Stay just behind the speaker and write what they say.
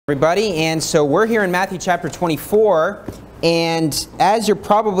Everybody, and so we're here in Matthew chapter 24, and as you're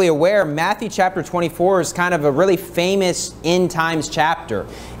probably aware, Matthew chapter 24 is kind of a really famous end times chapter.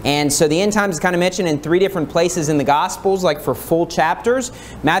 And so the end times is kind of mentioned in 3 different places in the Gospels, like for full chapters.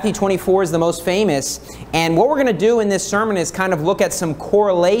 Matthew 24 is the most famous. And what we're going to do in this sermon is kind of look at some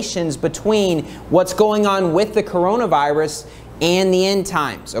correlations between what's going on with the coronavirus and the end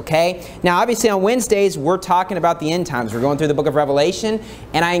times, okay? Now, obviously on Wednesdays, we're talking about the end times. We're going through the book of Revelation,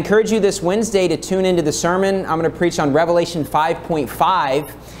 and I encourage you this Wednesday to tune into the sermon. I'm going to preach on Revelation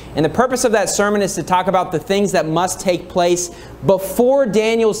 5.5, and the purpose of that sermon is to talk about the things that must take place before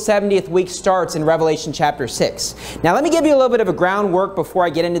Daniel's 70th week starts in Revelation chapter 6. Now, let me give you a little bit of a groundwork before I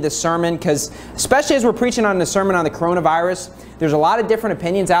get into this sermon, because especially as we're preaching on the sermon on the coronavirus, there's a lot of different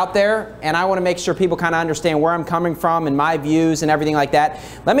opinions out there, and I want to make sure people kind of understand where I'm coming from and my views and everything like that.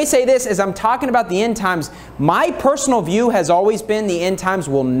 Let me say this, as I'm talking about the end times, my personal view has always been the end times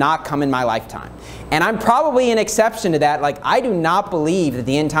will not come in my lifetime. And I'm probably an exception to that. Like, I do not believe that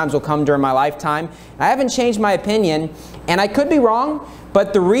the end times will come during my lifetime. I haven't changed my opinion, and I could be wrong,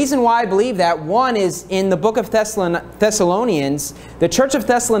 but the reason why I believe that, one, is in the book of Thessalonians, the church of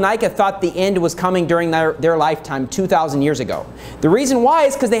Thessalonica thought the end was coming during their lifetime 2,000 years ago. The reason why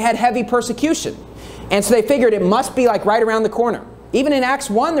is because they had heavy persecution. And so they figured it must be like right around the corner. Even in Acts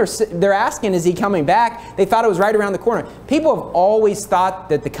 1, they're asking, is he coming back? They thought it was right around the corner. People have always thought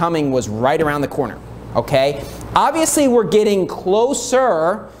that the coming was right around the corner, okay? Obviously, we're getting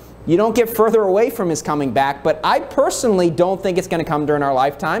closer. You don't get further away from his coming back, but I personally don't think it's going to come during our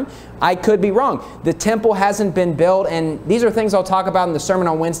lifetime. I could be wrong. The temple hasn't been built, and these are things I'll talk about in the sermon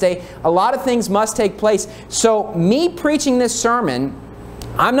on Wednesday. A lot of things must take place. So me preaching this sermon,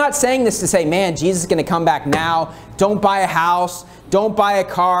 I'm not saying this to say, man, Jesus is going to come back now. Don't buy a house. Don't buy a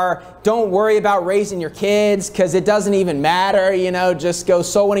car. Don't worry about raising your kids because it doesn't even matter. You know, just go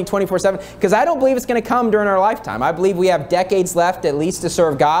soul winning 24/7. Because I don't believe it's going to come during our lifetime. I believe we have decades left at least to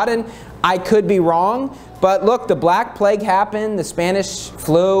serve God, and I could be wrong. But look, the Black Plague happened, the Spanish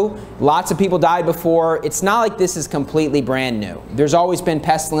flu, lots of people died before. It's not like this is completely brand new. There's always been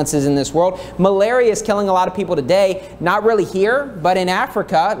pestilences in this world. Malaria is killing a lot of people today, not really here, but in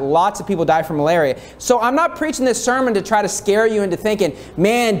Africa, lots of people die from malaria. So I'm not preaching this sermon to try to scare you into thinking,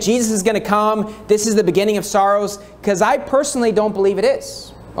 man, Jesus is going to come, this is the beginning of sorrows, because I personally don't believe it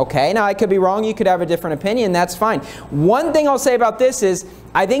is. Okay, now I could be wrong, you could have a different opinion, that's fine. One thing I'll say about this is,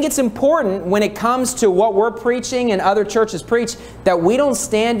 I think it's important when it comes to what we're preaching and other churches preach, that we don't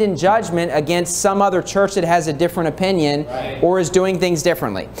stand in judgment against some other church that has a different opinion or is doing things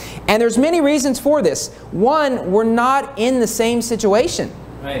differently. And there's many reasons for this. One, we're not in the same situation.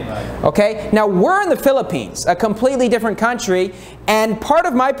 Okay, now we're in the Philippines, a completely different country, and part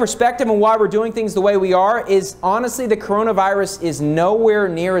of my perspective on why we're doing things the way we are is honestly the coronavirus is nowhere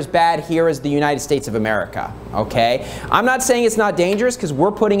near as bad here as the United States of America. Okay, I'm not saying it's not dangerous because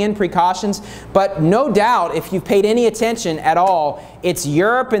we're putting in precautions, but no doubt if you've paid any attention at all, it's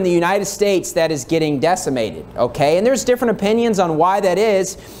Europe and the United States that is getting decimated. Okay, and there's different opinions on why that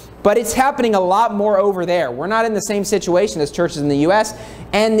is. But it's happening a lot more over there. We're not in the same situation as churches in the U.S.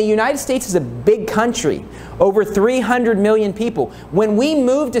 And the United States is a big country, over 300 million people. When we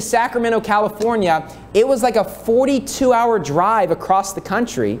moved to Sacramento, California, it was like a 42-hour drive across the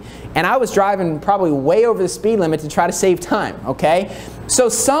country. And I was driving probably way over the speed limit to try to save time, okay? So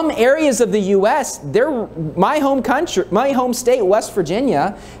some areas of the U.S., my home state, West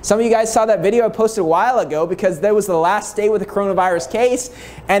Virginia, some of you guys saw that video I posted a while ago because that was the last state with a coronavirus case.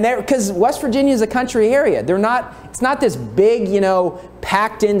 And because West Virginia is a country area. It's not this big, you know,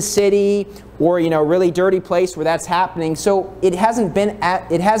 packed in city or, you know, really dirty place where that's happening. So it hasn't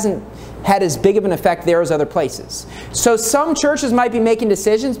had as big of an effect there as other places. So some churches might be making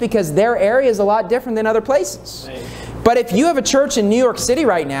decisions because their area is a lot different than other places. Right. But if you have a church in New York City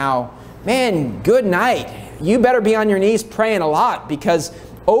right now, man, good night. You better be on your knees praying a lot because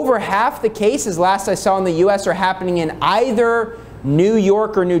over half the cases last I saw in the U.S. are happening in either New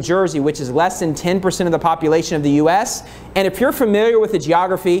York or New Jersey, which is less than 10% of the population of the U.S. And if you're familiar with the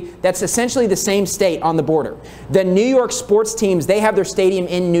geography, that's essentially the same state on the border. The New York sports teams, they have their stadium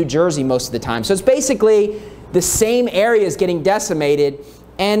in New Jersey most of the time. So it's basically the same areas getting decimated.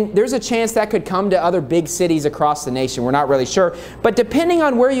 And there's a chance that could come to other big cities across the nation. We're not really sure. But depending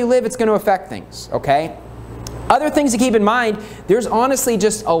on where you live, it's going to affect things, okay? Other things to keep in mind, there's honestly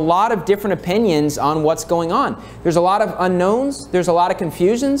just a lot of different opinions on what's going on. There's a lot of unknowns. There's a lot of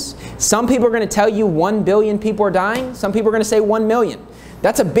confusions. Some people are going to tell you 1 billion people are dying. Some people are going to say 1 million.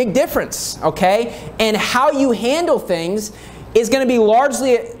 That's a big difference, okay? And how you handle things is going to be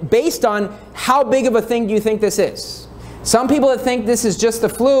largely based on how big of a thing do you think this is. Some people that think this is just the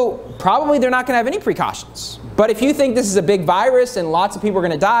flu, probably they're not going to have any precautions. But if you think this is a big virus and lots of people are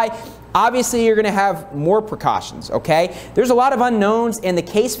going to die, obviously you're going to have more precautions, okay? There's a lot of unknowns in the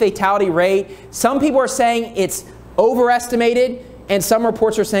case fatality rate. Some people are saying it's overestimated, and some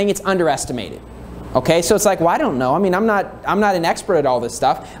reports are saying it's underestimated. Okay, so it's like, well, I don't know. I mean, I'm not an expert at all this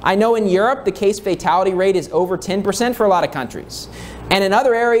stuff. I know in Europe, the case fatality rate is over 10% for a lot of countries. And in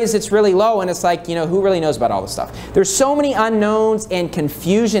other areas, it's really low, and it's like, you know, who really knows about all this stuff? There's so many unknowns and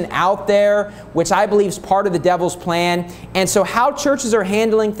confusion out there, which I believe is part of the devil's plan. And so how churches are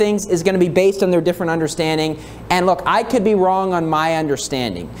handling things is going to be based on their different understanding. And look, I could be wrong on my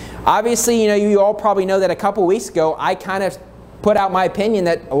understanding. Obviously, you know, you all probably know that a couple weeks ago, I kind of put out my opinion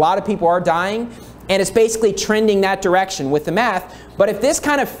that a lot of people are dying. And it's basically trending that direction with the math. But if this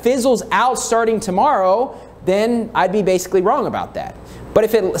kind of fizzles out starting tomorrow, then I'd be basically wrong about that. But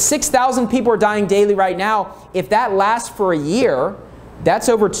if 6,000 people are dying daily right now, if that lasts for a year, that's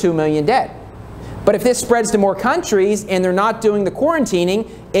over 2 million dead. But if this spreads to more countries and they're not doing the quarantining,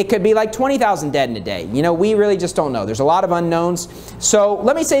 it could be like 20,000 dead in a day. You know, we really just don't know. There's a lot of unknowns. So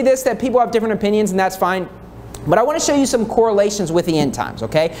let me say this, that people have different opinions, and that's fine. But I want to show you some correlations with the end times,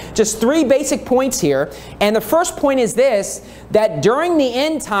 okay? Just 3 basic points here. And the first point is this, that during the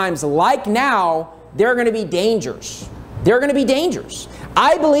end times, like now, there are going to be dangers. There are going to be dangers.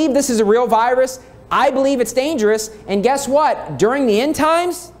 I believe this is a real virus. I believe it's dangerous. And guess what? During the end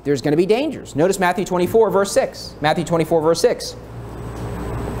times, there's going to be dangers. Notice Matthew 24, verse 6. Matthew 24, verse 6.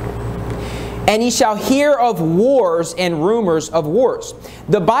 And ye shall hear of wars and rumors of wars.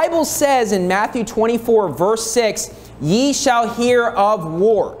 The Bible says in Matthew 24, verse 6, ye shall hear of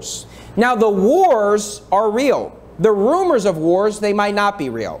wars. Now the wars are real. The rumors of wars, they might not be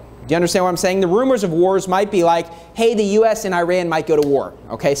real. Do you understand what I'm saying? The rumors of wars might be like, hey, the U.S. and Iran might go to war.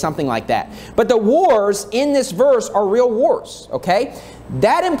 Okay, something like that. But the wars in this verse are real wars. Okay?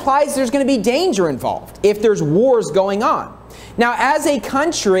 That implies there's going to be danger involved if there's wars going on. Now, as a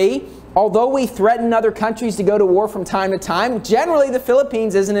country, although we threaten other countries to go to war from time to time, generally the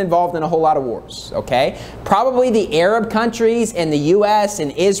Philippines isn't involved in a whole lot of wars, okay? Probably the Arab countries and the U.S.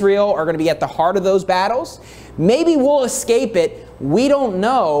 and Israel are going to be at the heart of those battles. Maybe we'll escape it. We don't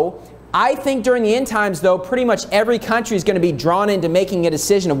know. I think during the end times, though, pretty much every country is going to be drawn into making a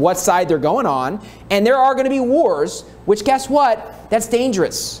decision of what side they're going on. And there are going to be wars, which guess what? That's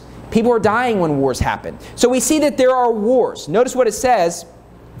dangerous. People are dying when wars happen. So we see that there are wars. Notice what it says.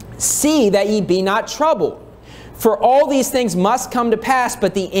 See that ye be not troubled. For all these things must come to pass,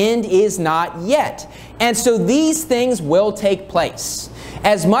 but the end is not yet. And so these things will take place.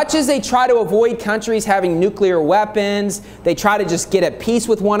 As much as they try to avoid countries having nuclear weapons, they try to just get at peace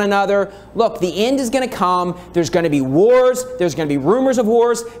with one another. Look, the end is going to come. There's going to be wars. There's going to be rumors of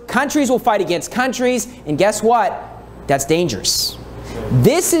wars. Countries will fight against countries. And guess what? That's dangerous.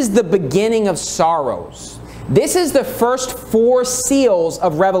 This is the beginning of sorrows. This is the first 4 seals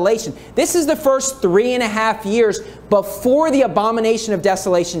of Revelation. This is the first 3.5 years before the abomination of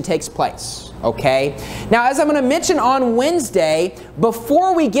desolation takes place. Okay? Now, as I'm going to mention on Wednesday,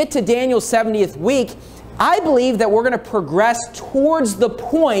 before we get to Daniel's 70th week, I believe that we're going to progress towards the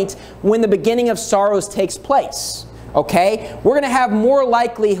point when the beginning of sorrows takes place. Okay? We're going to have more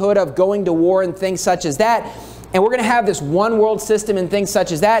likelihood of going to war and things such as that. And we're going to have this one world system and things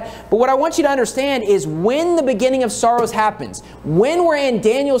such as that. But what I want you to understand is when the beginning of sorrows happens, when we're in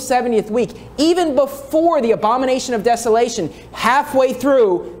Daniel's 70th week, even before the abomination of desolation, halfway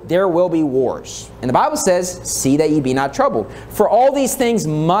through, there will be wars. And the Bible says, see that ye be not troubled. For all these things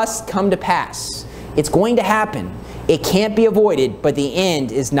must come to pass. It's going to happen. It can't be avoided, but the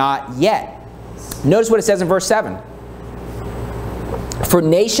end is not yet. Notice what it says in verse 7. For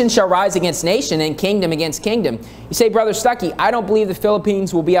nation shall rise against nation and kingdom against kingdom. You say, Brother Stuckey, I don't believe the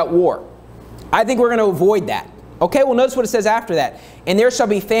Philippines will be at war. I think we're going to avoid that. Okay, well notice what it says after that. And there shall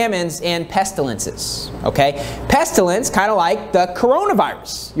be famines and pestilences. Okay, pestilence, kind of like the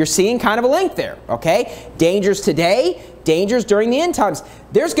coronavirus. You're seeing kind of a link there. Okay, dangers today, dangers during the end times.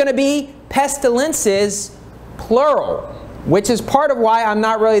 There's going to be pestilences, plural. Which is part of why I'm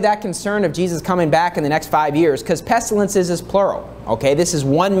not really that concerned of Jesus coming back in the next 5 years, because pestilences is plural. Okay, this is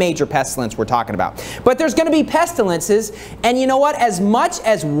one major pestilence we're talking about. But there's going to be pestilences, and you know what? As much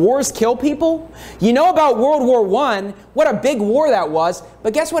as wars kill people, you know about World War I, what a big war that was,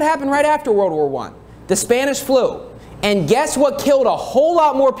 but guess what happened right after World War I? The Spanish flu. And guess what killed a whole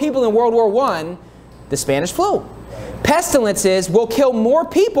lot more people in World War I? The Spanish flu. Pestilences will kill more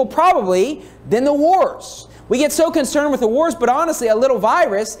people probably than the wars. We get so concerned with the wars, but honestly, a little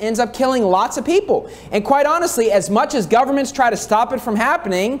virus ends up killing lots of people. And quite honestly, as much as governments try to stop it from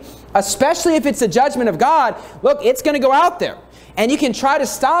happening, especially if it's the judgment of God, look, it's going to go out there. And you can try to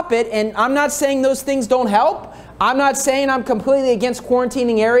stop it, and I'm not saying those things don't help. I'm not saying I'm completely against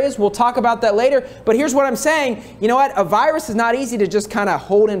quarantining areas. We'll talk about that later. But here's what I'm saying. You know what? A virus is not easy to just kind of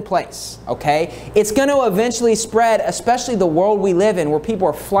hold in place, okay? It's going to eventually spread, especially the world we live in, where people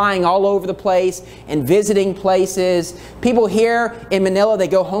are flying all over the place and visiting places. People here in Manila, they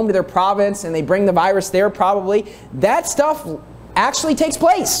go home to their province and they bring the virus there probably. That stuff actually takes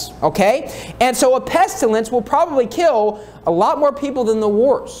place, okay? And so a pestilence will probably kill a lot more people than the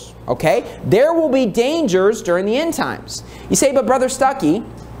wars, okay? There will be dangers during the end times. You say, but Brother Stuckey,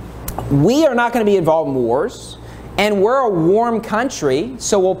 we are not going to be involved in wars, and we're a warm country,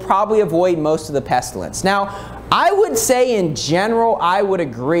 so we'll probably avoid most of the pestilence. Now, I would say in general, I would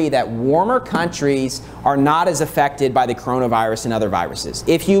agree that warmer countries are not as affected by the coronavirus and other viruses.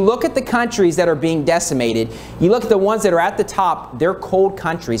 If you look at the countries that are being decimated, you look at the ones that are at the top, they're cold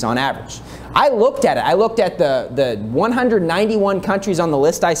countries on average. I looked at it. I looked at the 191 countries on the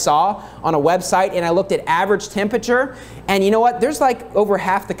list I saw on a website, and I looked at average temperature. And you know what? There's like over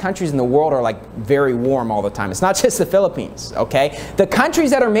half the countries in the world are like very warm all the time. It's not just the Philippines, okay? The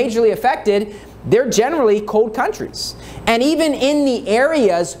countries that are majorly affected, they're generally cold countries. And even in the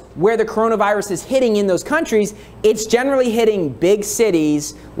areas where the coronavirus is hitting in those countries, it's generally hitting big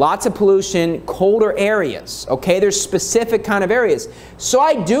cities, lots of pollution, colder areas. Okay, there's specific kind of areas. So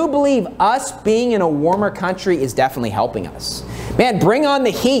I do believe us being in a warmer country is definitely helping us. Man, bring on the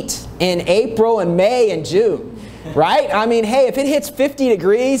heat in April and May and June, right? I mean, hey, if it hits 50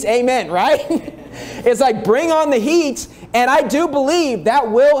 degrees, amen, right? It's like bring on the heat. And I do believe that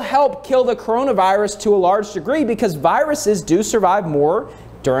will help kill the coronavirus to a large degree, because viruses do survive more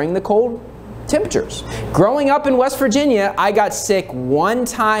during the cold temperatures. Growing up in West Virginia, I got sick one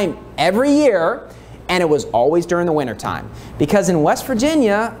time every year, and it was always during the winter time. Because in West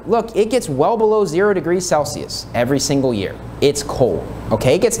Virginia, look, it gets well below 0 degrees Celsius every single year. It's cold,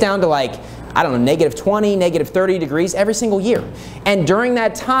 okay? It gets down to like, I don't know, negative 20, negative 30 degrees every single year. And during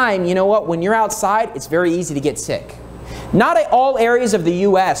that time, you know what? When you're outside, it's very easy to get sick. Not all areas of the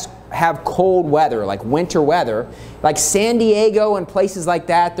U.S. have cold weather, like winter weather. Like San Diego and places like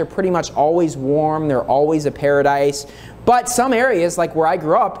that, they're pretty much always warm. They're always a paradise. But some areas, like where I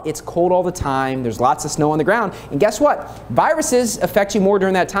grew up, it's cold all the time. There's lots of snow on the ground. And guess what? Viruses affect you more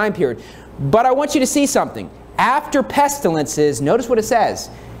during that time period. But I want you to see something. After pestilences, notice what it says,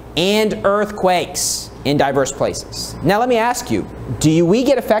 and earthquakes in diverse places. Now let me ask you, do we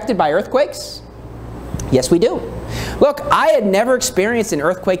get affected by earthquakes? Yes, we do. Look, I had never experienced an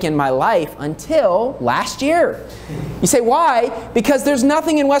earthquake in my life until last year. You say, why? Because there's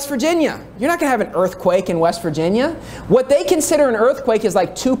nothing in West Virginia. You're not going to have an earthquake in West Virginia. What they consider an earthquake is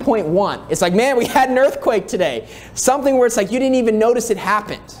like 2.1. It's like, man, we had an earthquake today. Something where it's like you didn't even notice it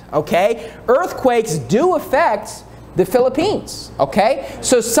happened, okay? Earthquakes do affect the Philippines, okay?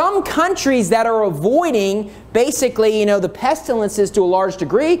 So some countries that are avoiding basically, you know, the pestilences to a large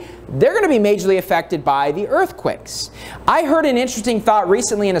degree, they're going to be majorly affected by the earthquakes. I heard an interesting thought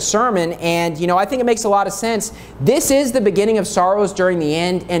recently in a sermon, and, you know, I think it makes a lot of sense. This is the beginning of sorrows during the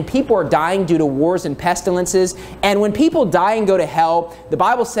end, and people are dying due to wars and pestilences. And when people die and go to hell, the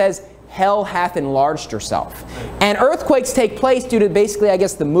Bible says, hell hath enlarged herself. And earthquakes take place due to basically, I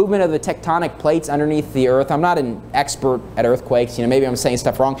guess, the movement of the tectonic plates underneath the earth. I'm not an expert at earthquakes, you know, maybe I'm saying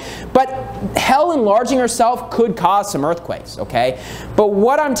stuff wrong. But hell enlarging herself could cause some earthquakes, okay? But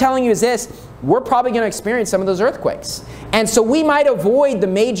what I'm telling you is this, we're probably going to experience some of those earthquakes. And so we might avoid the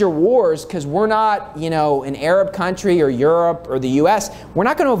major wars because we're not, you know, an Arab country or Europe or the U.S. We're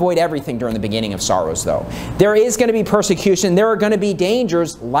not going to avoid everything during the beginning of sorrows, though. There is going to be persecution. There are going to be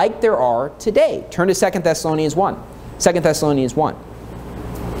dangers like there are today. Turn to 2 Thessalonians 1. 2 Thessalonians 1.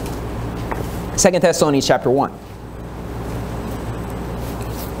 2 Thessalonians chapter 1.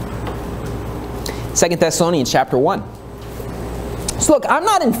 2 Thessalonians chapter 1. So look, I'm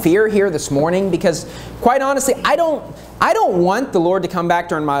not in fear here this morning because, quite honestly, I don't want the Lord to come back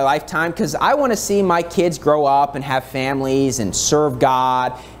during my lifetime, because I want to see my kids grow up and have families and serve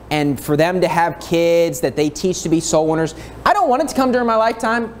God, and for them to have kids that they teach to be soul winners. I don't want it to come during my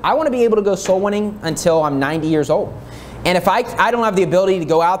lifetime. I want to be able to go soul winning until I'm 90 years old. And if I don't have the ability to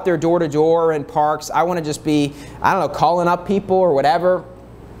go out there door to door in parks, I want to just be, I don't know, calling up people or whatever,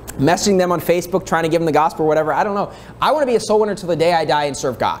 messaging them on Facebook, trying to give them the gospel or whatever. I don't know. I want to be a soul winner till the day I die and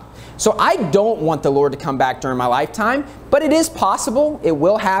serve God. So I don't want the Lord to come back during my lifetime, but it is possible. It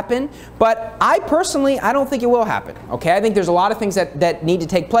will happen. But I personally, I don't think it will happen. Okay, I think there's a lot of things that need to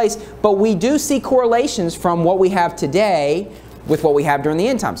take place, but we do see correlations from what we have today with what we have during the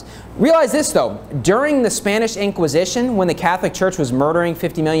end times. Realize this though, during the Spanish Inquisition, when the Catholic Church was murdering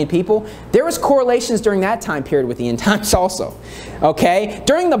 50 million people, there was correlations during that time period with the end times also. Okay?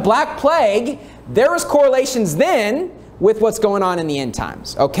 During the Black Plague, there was correlations then with what's going on in the end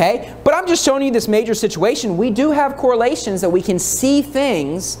times. Okay? But I'm just showing you this major situation. We do have correlations that we can see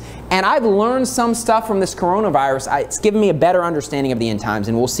things, and I've learned some stuff from this coronavirus. It's given me a better understanding of the end times,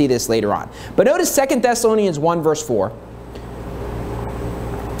 and we'll see this later on. But notice 2 Thessalonians 1 verse 4.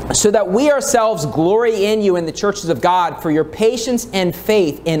 So that we ourselves glory in you in the churches of God for your patience and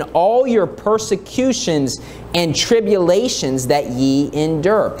faith in all your persecutions and tribulations that ye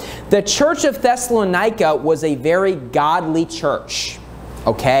endure. The church of Thessalonica was a very godly church.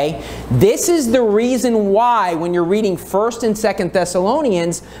 Okay? This is the reason why when you're reading 1st and 2nd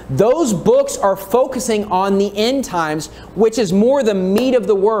Thessalonians, those books are focusing on the end times, which is more the meat of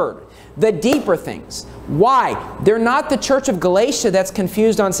the word, the deeper things. Why? They're not the church of Galatia that's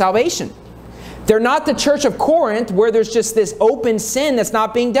confused on salvation. They're not the church of Corinth where there's just this open sin that's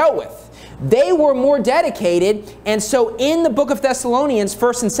not being dealt with. They were more dedicated, and so in the book of Thessalonians,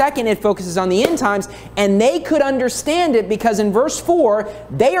 1st and 2nd, it focuses on the end times, and they could understand it because in verse 4,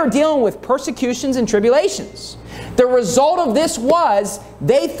 they are dealing with persecutions and tribulations. The result of this was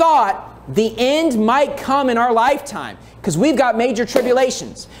they thought the end might come in our lifetime because we've got major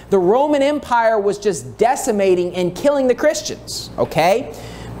tribulations. The Roman Empire was just decimating and killing the Christians, okay?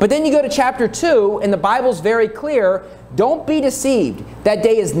 But then you go to chapter 2, and the Bible's very clear. Don't be deceived. That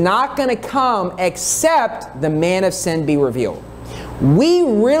day is not going to come except the man of sin be revealed. We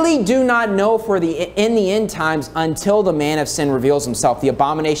really do not know in the end times until the man of sin reveals himself, the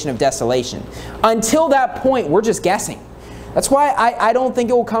abomination of desolation. Until that point, we're just guessing. That's why I don't think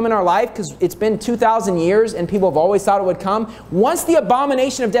it will come in our life, because it's been 2,000 years and people have always thought it would come. Once the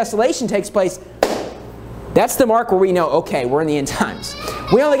abomination of desolation takes place, that's the mark where we know, okay, we're in the end times.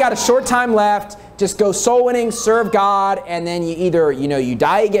 We only got a short time left. Just go soul winning, serve God, and then you either, you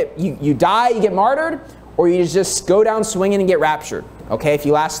die, you get martyred, or you just go down swinging and get raptured, okay, if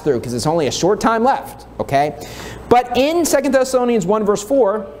you last through, because it's only a short time left, okay? But in 2 Thessalonians 1 verse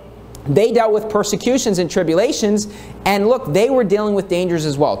 4, they dealt with persecutions and tribulations, and look, they were dealing with dangers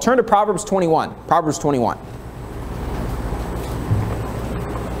as well. Turn to Proverbs 21. Proverbs 21.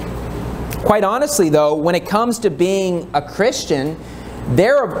 Quite honestly, though, when it comes to being a Christian,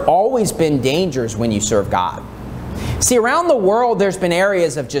 there have always been dangers when you serve God. See, around the world, there's been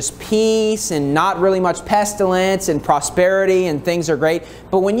areas of just peace and not really much pestilence and prosperity and things are great.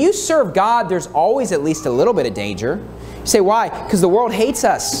 But when you serve God, there's always at least a little bit of danger. You say, why? Because the world hates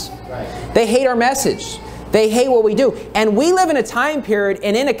us. Right. They hate our message. They hate what we do. And we live in a time period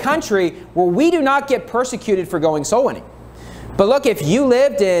and in a country where we do not get persecuted for going soul winning. But look, if you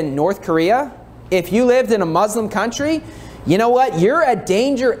lived in North Korea, if you lived in a Muslim country, you know what? You're at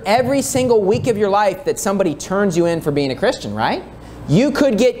danger every single week of your life that somebody turns you in for being a Christian, right? You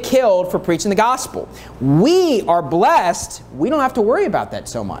could get killed for preaching the gospel. We are blessed. We don't have to worry about that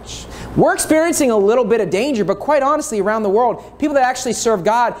so much. We're experiencing a little bit of danger, but quite honestly, around the world, people that actually serve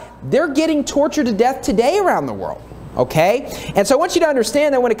God, they're getting tortured to death today around the world. Okay? And so I want you to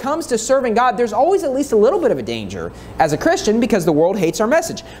understand that when it comes to serving God, there's always at least a little bit of a danger as a Christian because the world hates our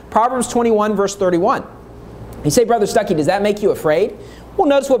message. Proverbs 21 verse 31. You say, Brother Stuckey, does that make you afraid? Well,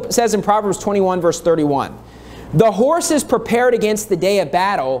 notice what it says in Proverbs 21 verse 31. The horse is prepared against the day of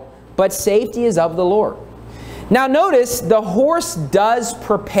battle, but safety is of the Lord. Now notice, the horse does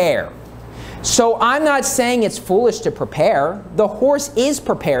prepare. So I'm not saying it's foolish to prepare. The horse is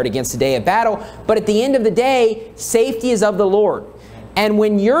prepared against the day of battle, but at the end of the day, safety is of the Lord. And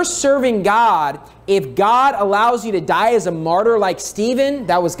when you're serving God, if God allows you to die as a martyr like Stephen,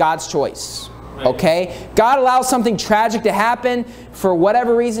 that was God's choice. Okay? God allows something tragic to happen. For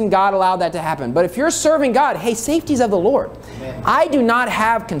whatever reason, God allowed that to happen. But if you're serving God, hey, safety's of the Lord. Amen. I do not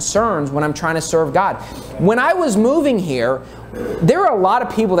have concerns when I'm trying to serve God. When I was moving here, there were a lot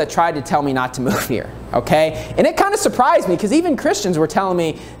of people that tried to tell me not to move here. Okay? And it kind of surprised me because even Christians were telling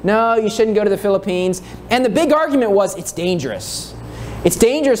me, no, you shouldn't go to the Philippines. And the big argument was, it's dangerous. It's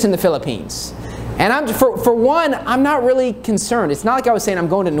dangerous in the Philippines. And for one, I'm not really concerned. It's not like I was saying I'm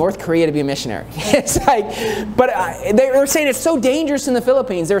going to North Korea to be a missionary. It's like, but they were saying it's so dangerous in the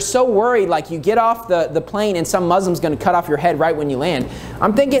Philippines. They're so worried, like you get off the plane and some Muslim's going to cut off your head right when you land.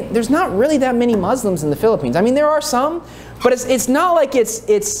 I'm thinking there's not really that many Muslims in the Philippines. I mean, there are some, but it's not like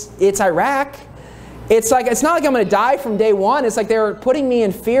it's Iraq. It's like, it's not like I'm going to die from day one. It's like they're putting me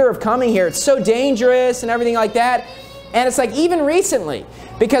in fear of coming here. It's so dangerous and everything like that. And it's like even recently,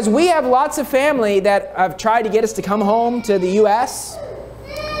 because we have lots of family that have tried to get us to come home to the U.S.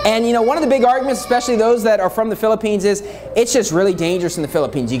 And you know, one of the big arguments, especially those that are from the Philippines, is it's just really dangerous in the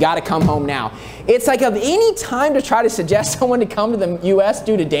Philippines. You got to come home now. It's like of any time to try to suggest someone to come to the U.S.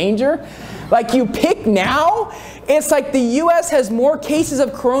 due to danger, like you pick now. It's like the U.S. has more cases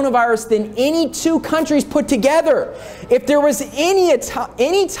of coronavirus than any two countries put together. If there was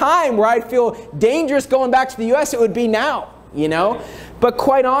any time where I'd feel dangerous going back to the U.S., it would be now, you know? But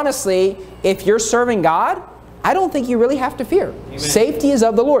quite honestly, if you're serving God, I don't think you really have to fear. Amen. Safety is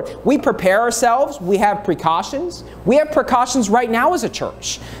of the Lord. We prepare ourselves. We have precautions. We have precautions right now as a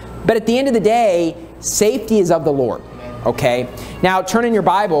church. But at the end of the day, safety is of the Lord. Okay? Now, turn in your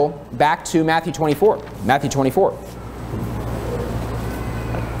Bible back to Matthew 24. Matthew 24.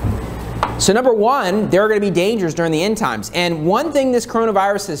 So number one, there are going to be dangers during the end times. And one thing this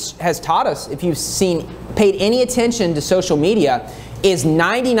coronavirus has taught us, if you've paid any attention to social media, is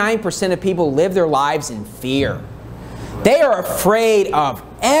 99% of people live their lives in fear. They are afraid of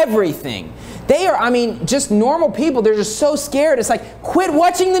everything. They are, I mean, just normal people, they're just so scared. It's like, quit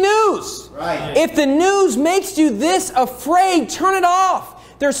watching the news. Right. If the news makes you this afraid, turn it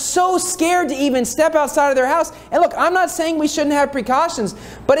off. They're so scared to even step outside of their house. And look, I'm not saying we shouldn't have precautions,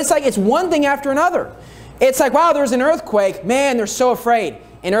 but it's like it's one thing after another. It's like, wow, there's an earthquake. Man, they're so afraid.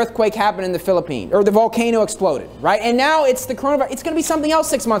 An earthquake happened in the Philippines, or the volcano exploded, right? And now it's the coronavirus. It's going to be something else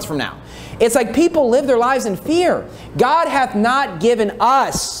 6 months from now. It's like people live their lives in fear. God hath not given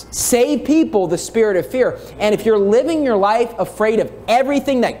us, saved people, the spirit of fear. And if you're living your life afraid of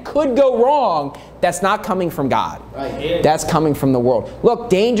everything that could go wrong, that's not coming from God. Right. That's coming from the world. Look,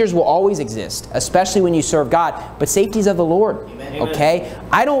 dangers will always exist, especially when you serve God, but safety is of the Lord. Amen. Okay?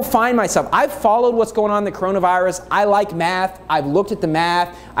 I don't find myself, I've followed what's going on in the coronavirus. I like math. I've looked at the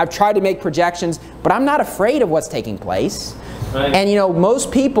math. I've tried to make projections, but I'm not afraid of what's taking place. Right. And you know,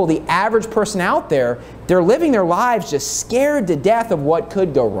 most people, the average person out there, they're living their lives just scared to death of what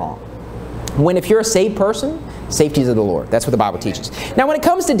could go wrong. When if you're a saved person, safety is of the Lord. That's what the Bible teaches. Now, when it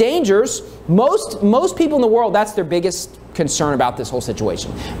comes to dangers, most people in the world, that's their biggest concern about this whole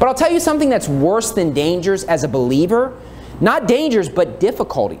situation. But I'll tell you something that's worse than dangers as a believer. Not dangers, but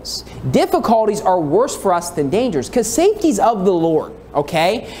difficulties. Difficulties are worse for us than dangers because safety's of the Lord,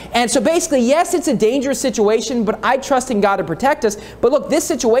 okay? And so basically, yes, it's a dangerous situation, but I trust in God to protect us. But look, this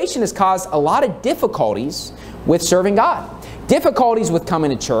situation has caused a lot of difficulties with serving God. Difficulties with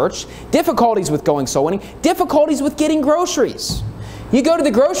coming to church, difficulties with going soul winning, difficulties with getting groceries. You go to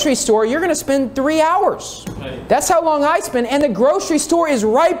the grocery store, you're going to spend 3 hours. Right. That's how long I spend, and the grocery store is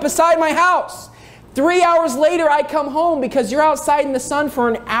right beside my house. 3 hours later, I come home because you're outside in the sun for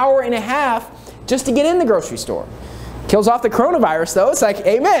an hour and a half just to get in the grocery store. Kills off the coronavirus, though. It's like,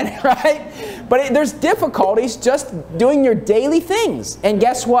 amen, right? But there's difficulties just doing your daily things. And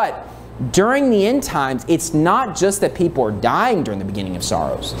guess what? During the end times, it's not just that people are dying during the beginning of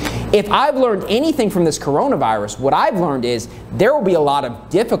sorrows. If I've learned anything from this coronavirus, what I've learned is there will be a lot of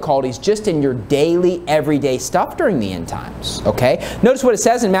difficulties just in your daily, everyday stuff during the end times. Okay? Notice what it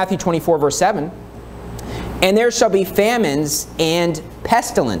says in Matthew 24, verse 7. And there shall be famines and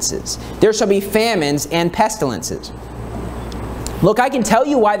pestilences. There shall be famines and pestilences. Look, I can tell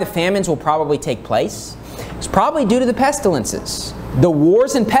you why the famines will probably take place. It's probably due to the pestilences. The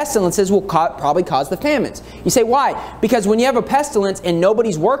wars and pestilences will probably cause the famines. You say, why? Because when you have a pestilence and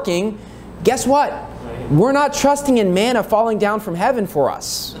nobody's working, guess what? We're not trusting in manna falling down from heaven for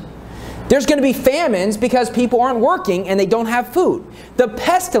us. There's going to be famines because people aren't working and they don't have food. The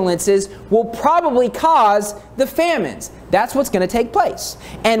pestilences will probably cause the famines. That's what's going to take place.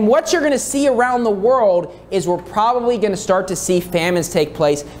 And what you're going to see around the world is we're probably going to start to see famines take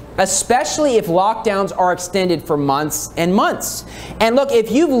place, especially if lockdowns are extended for months and months. And look, if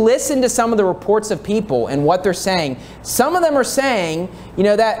you've listened to some of the reports of people and what they're saying, some of them are saying, you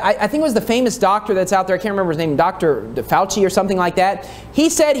know, that I think it was the famous doctor that's out there, I can't remember his name, Dr. Fauci or something like that. He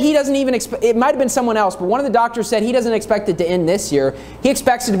said he doesn't even expect, it might have been someone else, but one of the doctors said he doesn't expect it to end this year. He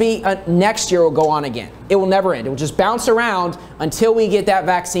expects it to be next year will go on again. It will never end. It will just bounce around until we get that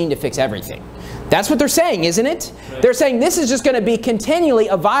vaccine to fix everything. That's what they're saying, isn't it? Right. They're saying this is just going to be continually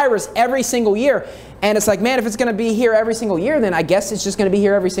a virus every single year. And it's like, man, if it's going to be here every single year, then I guess it's just going to be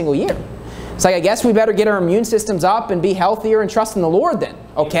here every single year. It's like, I guess we better get our immune systems up and be healthier and trust in the Lord then,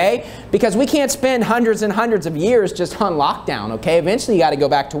 okay? Because we can't spend hundreds and hundreds of years just on lockdown, okay? Eventually you got to go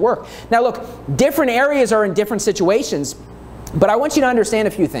back to work. Now look, different areas are in different situations, but I want you to understand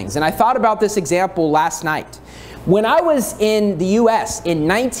a few things. And I thought about this example last night. When I was in the U.S. in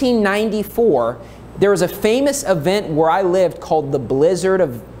 1994, there was a famous event where I lived called the Blizzard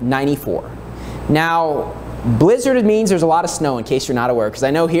of '94. Now, blizzard means there's a lot of snow, in case you're not aware, because I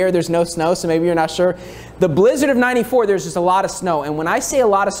know here there's no snow, so maybe you're not sure. The blizzard of '94, there's just a lot of snow. And when I say a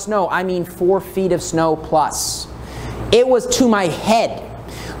lot of snow, I mean 4 feet of snow plus. It was to my head.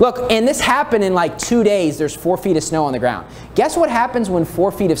 Look, and this happened in like 2 days. There's 4 feet of snow on the ground. Guess what happens when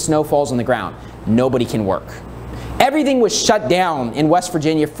 4 feet of snow falls on the ground? Nobody can work. Everything was shut down in West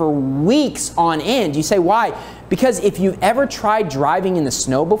Virginia for weeks on end. You say, why? Because if you've ever tried driving in the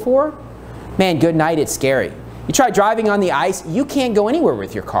snow before, man, good night, it's scary. You try driving on the ice, you can't go anywhere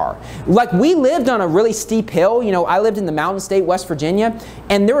with your car. Like, we lived on a really steep hill. You know, I lived in the Mountain State, West Virginia,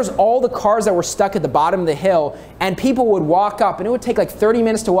 and there was all the cars that were stuck at the bottom of the hill, and people would walk up, and it would take like 30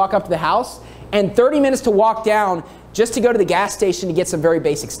 minutes to walk up to the house, and 30 minutes to walk down just to go to the gas station to get some very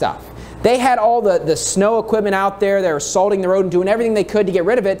basic stuff. They had all the snow equipment out there. They were salting the road and doing everything they could to get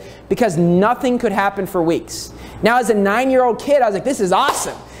rid of it because nothing could happen for weeks. Now, as a 9-year-old kid, I was like, this is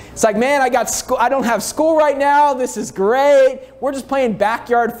awesome. It's like, man, I don't have school right now. This is great. We're just playing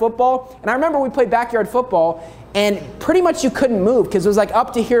backyard football. And I remember we played backyard football, and pretty much you couldn't move because it was like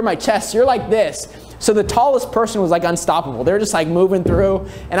up to here in my chest. You're like this. So the tallest person was like unstoppable. They're just like moving through,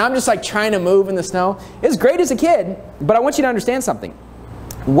 and I'm just like trying to move in the snow. It was great as a kid, but I want you to understand something.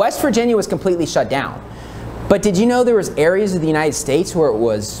 West Virginia was completely shut down. But did you know there was areas of the United States where it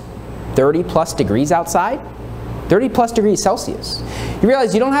was 30 plus degrees outside? 30 plus degrees Celsius. You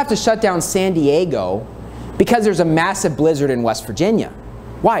realize you don't have to shut down San Diego because there's a massive blizzard in West Virginia.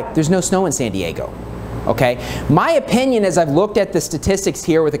 Why? There's no snow in San Diego. Okay? My opinion, as I've looked at the statistics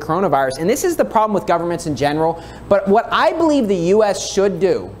here with the coronavirus, and this is the problem with governments in general, but what I believe the U.S. should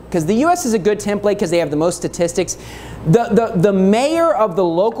do, because the U.S. is a good template because they have the most statistics, the mayor of the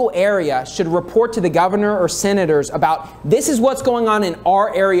local area should report to the governor or senators about this is what's going on in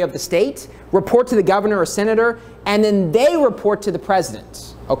our area of the state, report to the governor or senator, and then they report to the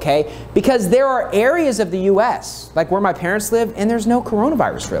president. Okay? Because there are areas of the U.S., like where my parents live, and there's no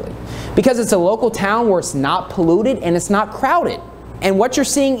coronavirus really. Because it's a local town where it's not polluted and it's not crowded. And what you're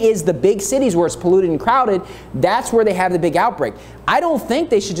seeing is the big cities where it's polluted and crowded, that's where they have the big outbreak. I don't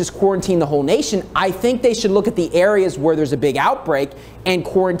think they should just quarantine the whole nation. I think they should look at the areas where there's a big outbreak and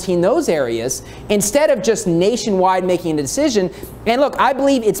quarantine those areas instead of just nationwide making a decision. And look, I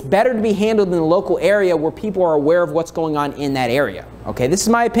believe it's better to be handled in the local area where people are aware of what's going on in that area. Okay, this is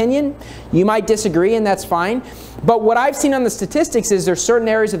my opinion. You might disagree, and that's fine. But what I've seen on the statistics is there's certain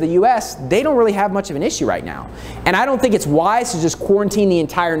areas of the U.S., they don't really have much of an issue right now. And I don't think it's wise to just quarantine the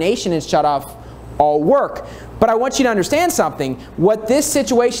entire nation and shut off all work. But I want you to understand something. What this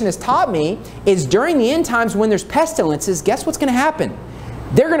situation has taught me is during the end times when there's pestilences, guess what's going to happen?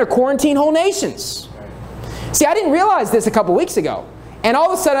 They're going to quarantine whole nations. See, I didn't realize this a couple weeks ago. And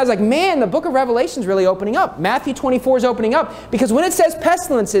all of a sudden I was like, man, the book of Revelation is really opening up. Matthew 24 is opening up. Because when it says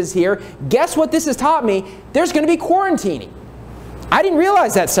pestilences here, guess what this has taught me? There's going to be quarantining. I didn't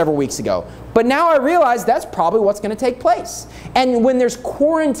realize that several weeks ago. But now I realize that's probably what's going to take place. And when there's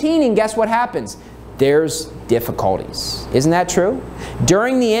quarantining, guess what happens? There's difficulties. Isn't that true?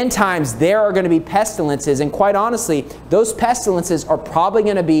 During the end times, there are going to be pestilences, and quite honestly, those pestilences are probably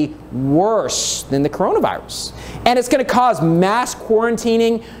going to be worse than the coronavirus. And it's going to cause mass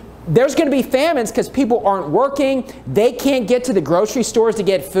quarantining. There's going to be famines because people aren't working. They can't get to the grocery stores to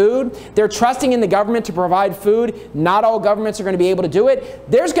get food. They're trusting in the government to provide food. Not all governments are going to be able to do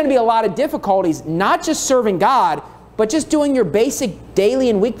it. There's going to be a lot of difficulties, not just serving God, but just doing your basic daily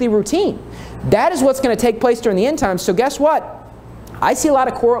and weekly routine. That is what's going to take place during the end times. So guess what? I see a lot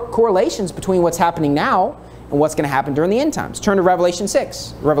of correlations between what's happening now and what's going to happen during the end times. Turn to Revelation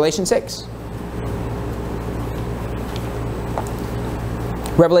 6. Revelation 6.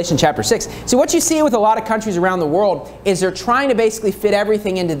 Revelation chapter 6. So what you see with a lot of countries around the world is they're trying to basically fit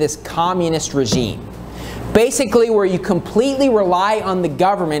everything into this communist regime. Basically where you completely rely on the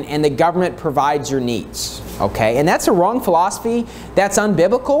government and the government provides your needs. Okay? And that's a wrong philosophy. That's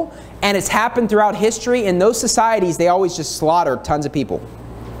unbiblical. And it's happened throughout history. In those societies, they always just slaughter tons of people.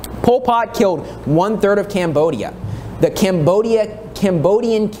 Pol Pot killed 1/3 of Cambodia. The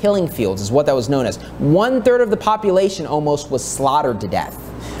Cambodian killing fields is what that was known as. 1/3 of the population almost was slaughtered to death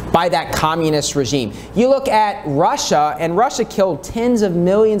by that communist regime. You look at Russia, and Russia killed tens of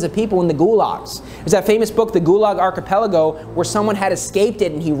millions of people in the gulags. There's that famous book, The Gulag Archipelago, where someone had escaped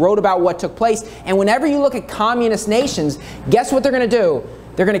it and he wrote about what took place. And whenever you look at communist nations, guess what they're going to do?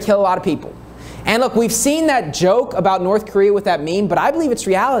 They're going to kill a lot of people. And look, we've seen that joke about North Korea with that meme, but I believe it's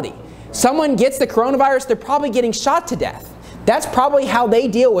reality. Someone gets the coronavirus, they're probably getting shot to death. That's probably how they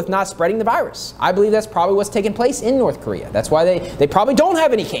deal with not spreading the virus. I believe that's probably what's taking place in North Korea. That's why they probably don't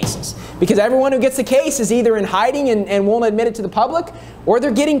have any cases, because everyone who gets a case is either in hiding and won't admit it to the public, or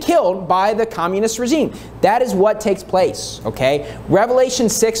they're getting killed by the communist regime. That is what takes place, okay? Revelation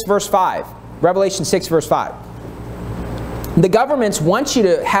 6 verse 5. Revelation 6 verse 5. The governments want you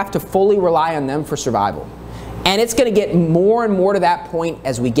to have to fully rely on them for survival. And it's going to get more and more to that point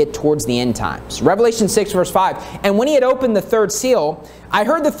as we get towards the end times. Revelation 6 verse 5. And when he had opened the third seal, I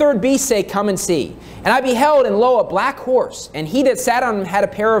heard the third beast say, "Come and see." And I beheld, and lo, a black horse, and he that sat on him had a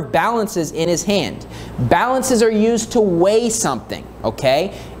pair of balances in his hand. Balances are used to weigh something,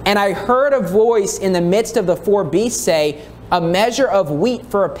 okay? And I heard a voice in the midst of the four beasts say, "A measure of wheat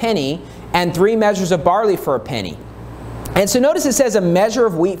for a penny, and 3 measures of barley for a penny." And so notice it says a measure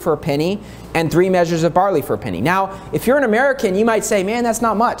of wheat for a penny and 3 measures of barley for a penny. Now, if you're an American, you might say, man, that's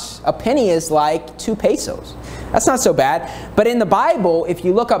not much. A penny is like 2 pesos. That's not so bad. But in the Bible, if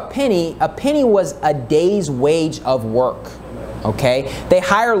you look up penny, a penny was a day's wage of work. Okay? They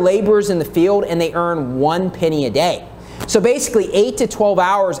hire laborers in the field and they earn 1 penny a day. So basically 8 to 12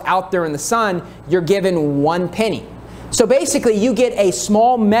 hours out there in the sun, you're given 1 penny. So basically you get a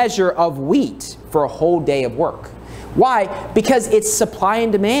small measure of wheat for a whole day of work. Why? Because it's supply and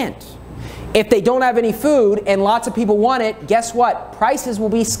demand. If they don't have any food and lots of people want it, guess what? Prices will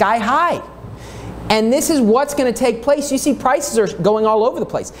be sky high. And this is what's going to take place. You see, prices are going all over the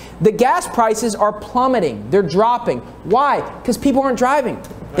place. The gas prices are plummeting. They're dropping. Why? Because people aren't driving.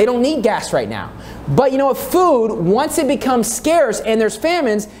 They don't need gas right now. But you know, food, once it becomes scarce and there's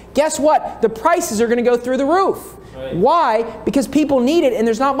famines, guess what? The prices are going to go through the roof. Right. Why? Because people need it and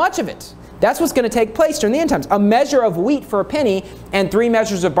there's not much of it. That's what's going to take place during the end times. A measure of wheat for a penny and 3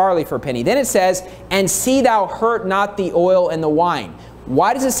 measures of barley for a penny. Then it says, and see thou hurt not the oil and the wine.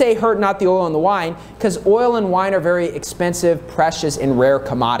 Why does it say hurt not the oil and the wine? Because oil and wine are very expensive, precious, and rare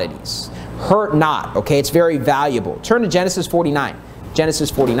commodities. Hurt not, okay? It's very valuable. Turn to Genesis 49. Genesis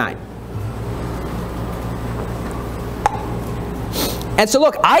 49. And so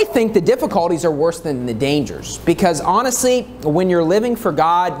look, I think the difficulties are worse than the dangers. Because honestly, when you're living for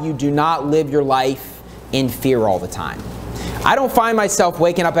God, you do not live your life in fear all the time. I don't find myself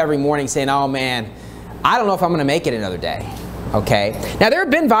waking up every morning saying, oh man, I don't know if I'm going to make it another day. Okay? Now there have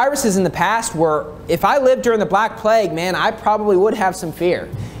been viruses in the past where if I lived during the Black Plague, man, I probably would have some fear.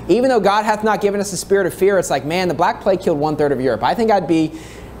 Even though God hath not given us a spirit of fear, it's like, man, the Black Plague killed 1/3 of Europe. I think I'd be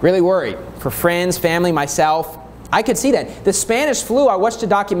really worried for friends, family, myself. I could see that. The Spanish flu, I watched a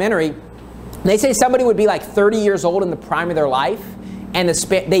documentary. They say somebody would be like 30 years old in the prime of their life, and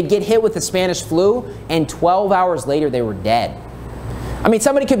they'd get hit with the Spanish flu, and 12 hours later they were dead. I mean,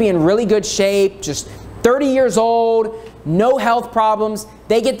 somebody could be in really good shape, just 30 years old, no health problems.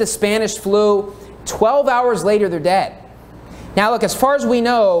 They get the Spanish flu. 12 hours later, they're dead. Now, look, as far as we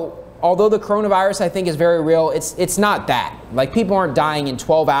know, although the coronavirus, I think, is very real, it's not that. Like, people aren't dying in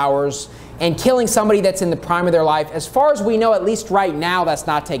 12 hours and killing somebody that's in the prime of their life. As far as we know, at least right now, that's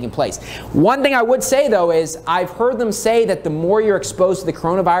not taking place. One thing I would say, though, is I've heard them say that the more you're exposed to the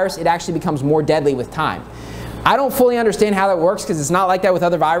coronavirus, it actually becomes more deadly with time. I don't fully understand how that works because it's not like that with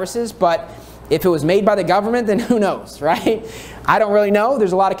other viruses, but if it was made by the government, then who knows, right? I don't really know.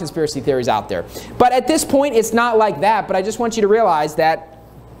 There's a lot of conspiracy theories out there. But at this point, it's not like that, but I just want you to realize that,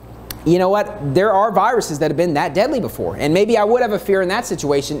 you know what, there are viruses that have been that deadly before. And maybe I would have a fear in that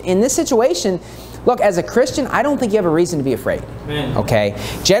situation. In this situation, look, as a Christian, I don't think you have a reason to be afraid. Amen. Okay?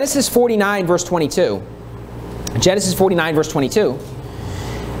 Genesis 49, verse 22. Genesis 49, verse 22.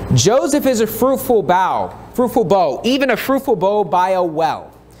 Joseph is a fruitful bow, even a fruitful bow by a well.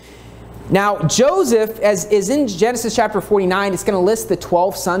 Now, Joseph, as is in Genesis chapter 49, it's going to list the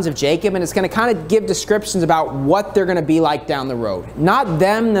 12 sons of Jacob, and it's going to kind of give descriptions about what they're going to be like down the road. Not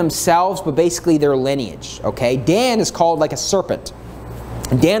them themselves, but basically their lineage, okay? Dan is called like a serpent.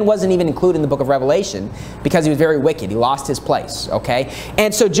 Dan wasn't even included in the book of Revelation because he was very wicked. He lost his place, okay?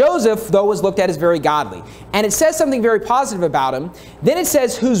 And so Joseph, though, was looked at as very godly. And it says something very positive about him. Then it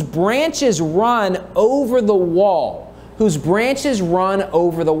says, whose branches run over the wall. Whose branches run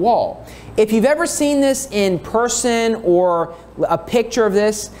over the wall. If you've ever seen this in person or a picture of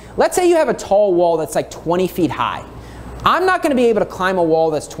this, let's say you have a tall wall that's like 20 feet high. I'm not going to be able to climb a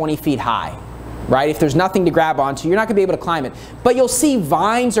wall that's 20 feet high, right? If there's nothing to grab onto, you're not going to be able to climb it. But you'll see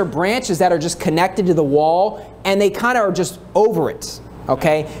vines or branches that are just connected to the wall, and they kind of are just over it,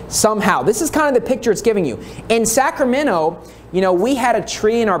 okay? Somehow. This is kind of the picture it's giving you. In Sacramento, you know, we had a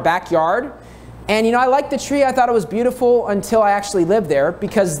tree in our backyard. And, you know, I liked the tree. I thought it was beautiful until I actually lived there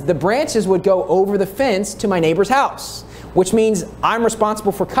because the branches would go over the fence to my neighbor's house. which means I'm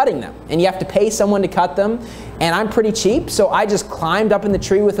responsible for cutting them. And you have to pay someone to cut them, and I'm pretty cheap, so I just climbed up in the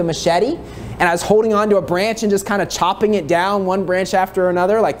tree with a machete, and I was holding onto a branch and just kind of chopping it down one branch after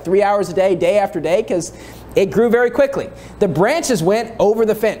another, like 3 hours a day, day after day, because it grew very quickly. The branches went over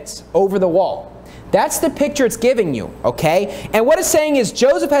the fence, over the wall. That's the picture it's giving you, okay? And what it's saying is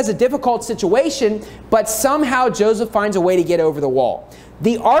Joseph has a difficult situation, but somehow Joseph finds a way to get over the wall.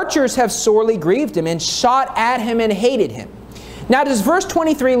 The archers have sorely grieved him and shot at him and hated him. Now, does verse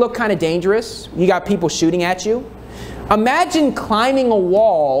 23 look kind of dangerous? You got people shooting at you. Imagine climbing a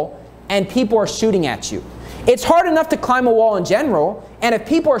wall and people are shooting at you. It's hard enough to climb a wall in general, and if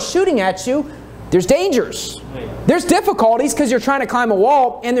people are shooting at you, there's dangers. There's difficulties because you're trying to climb a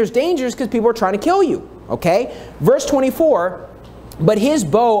wall, and there's dangers because people are trying to kill you. Okay? Verse 24, but his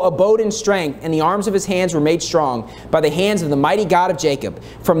bow abode in strength, and the arms of his hands were made strong by the hands of the mighty God of Jacob.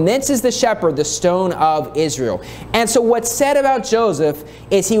 From thence is the shepherd, the stone of Israel. And so what's said about Joseph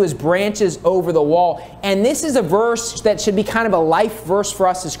is he was branches over the wall. And this is a verse that should be kind of a life verse for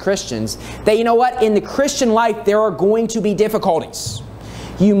us as Christians. That, you know what? In the Christian life, there are going to be difficulties.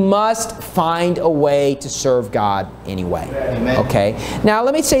 You must find a way to serve God anyway. Amen. Okay? Now,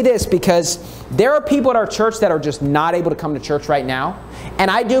 let me say this, because there are people at our church that are just not able to come to church right now.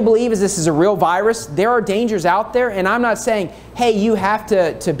 And I do believe, as this is a real virus, there are dangers out there. And I'm not saying, hey, you have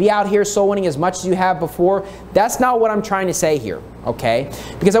to be out here soul winning as much as you have before. That's not what I'm trying to say here. Okay?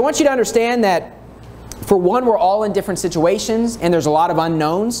 Because I want you to understand that, for one, we're all in different situations, and there's a lot of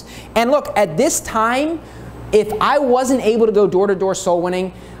unknowns. And look, at this time, if I wasn't able to go door-to-door soul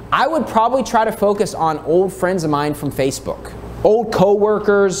winning, I would probably try to focus on old friends of mine from Facebook, old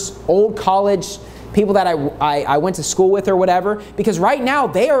co-workers, old college people that I went to school with or whatever, because right now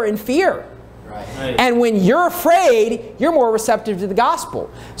they are in fear. Right. And when you're afraid, you're more receptive to the gospel.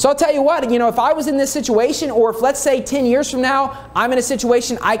 So I'll tell you what, you know, if I was in this situation, or if, let's say, 10 years from now, I'm in a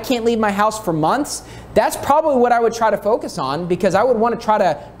situation I can't leave my house for months, that's probably what I would try to focus on, because I would want to try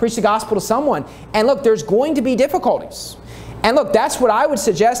to preach the gospel to someone. And look, there's going to be difficulties. And look, that's what I would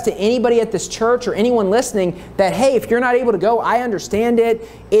suggest to anybody at this church or anyone listening, that, hey, if you're not able to go, I understand it.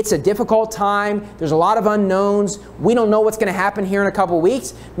 It's a difficult time. There's a lot of unknowns. We don't know what's going to happen here in a couple of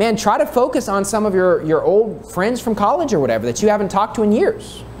weeks. Man, try to focus on some of your old friends from college or whatever that you haven't talked to in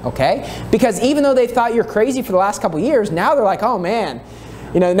years, okay? Because even though they thought you're crazy for the last couple of years, now they're like, oh, man.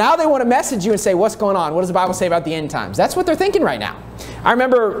 You know, now they want to message you and say, what's going on? What does the Bible say about the end times? That's what they're thinking right now. I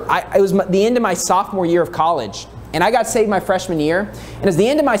remember it was the end of my sophomore year of college, and I got saved my freshman year. And it was the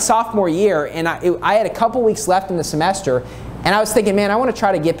end of my sophomore year, and I had a couple weeks left in the semester, and I was thinking, man, I want to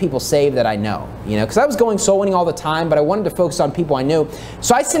try to get people saved that I know. You know, because I was going soul winning all the time, but I wanted to focus on people I knew.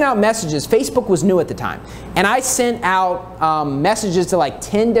 So I sent out messages. Facebook was new at the time. And I sent out messages to like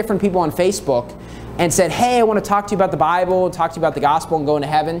 10 different people on Facebook, and said, hey, I want to talk to you about the Bible, talk to you about the gospel and going to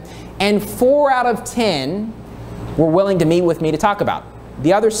heaven. And 4 out of 10 were willing to meet with me to talk about it.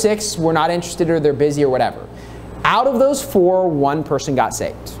 The other 6 were not interested, or they're busy or whatever. Out of those 4, 1 person got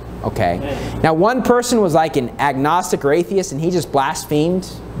saved. Okay? Now, one person was like an agnostic or atheist, and he just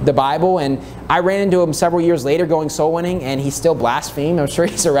blasphemed the Bible. And I ran into him several years later going soul winning, and he still blasphemed. I'm sure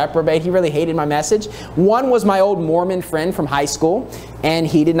he's a reprobate. He really hated my message. One was my old Mormon friend from high school, and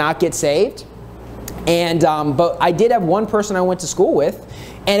he did not get saved. And but I did have one person I went to school with,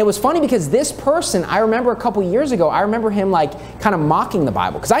 and it was funny because this person, I remember a couple years ago, I remember him like kind of mocking the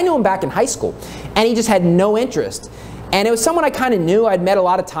Bible, because I knew him back in high school, and he just had no interest. And it was someone I kind of knew, I'd met a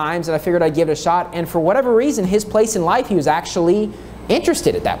lot of times, and I figured I'd give it a shot. And for whatever reason, his place in life, he was actually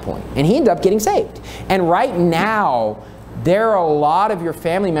interested at that point, and he ended up getting saved. And right now, there are a lot of your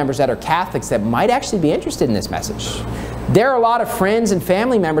family members that are Catholics that might actually be interested in this message. There are a lot of friends and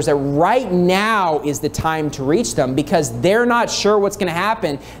family members that right now is the time to reach them, because they're not sure what's going to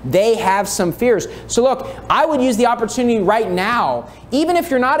happen. They have some fears. So look, I would use the opportunity right now, even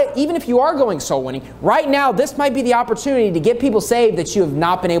if you are going soul winning, right now this might be the opportunity to get people saved that you have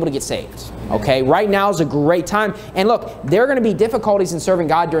not been able to get saved. Okay, right now is a great time. And look, there are going to be difficulties in serving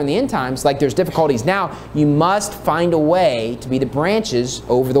God during the end times, like there's difficulties now. You must find a way to be the branches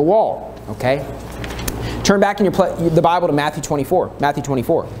over the wall. Okay? Turn back in the Bible to Matthew 24. Matthew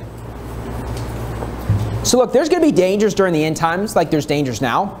 24. So look, there's going to be dangers during the end times, like there's dangers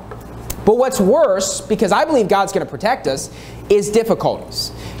now. But what's worse, because I believe God's going to protect us, is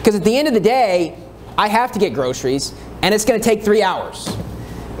difficulties. Because at the end of the day, I have to get groceries, and it's going to take 3 hours.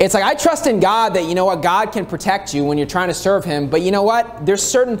 It's like, I trust in God that, you know what, God can protect you when you're trying to serve Him. But you know what? There's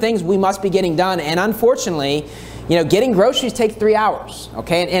certain things we must be getting done. And unfortunately, getting groceries takes 3 hours,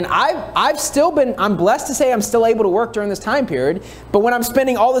 okay? And I'm blessed to say I'm still able to work during this time period, but when I'm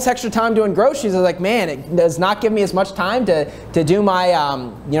spending all this extra time doing groceries, I was like, man, it does not give me as much time to do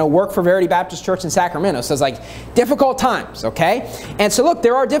my, work for Verity Baptist Church in Sacramento. So it's like difficult times, okay? And so look,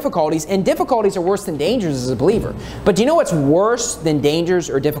 there are difficulties, and difficulties are worse than dangers as a believer. But do you know what's worse than dangers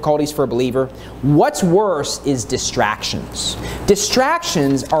or difficulties for a believer? What's worse is distractions.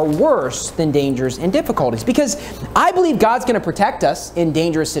 Distractions are worse than dangers and difficulties, because I believe God's going to protect us in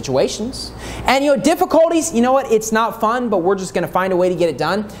dangerous situations. And difficulties, you know what? It's not fun, but we're just going to find a way to get it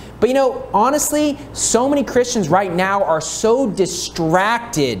done. But honestly, so many Christians right now are so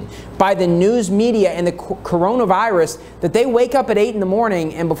distracted by the news media and the coronavirus that they wake up at 8 in the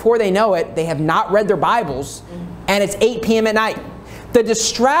morning, and before they know it, they have not read their Bibles, and it's 8 p.m. at night. The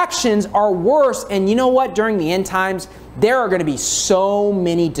distractions are worse, and you know what? During the end times, there are going to be so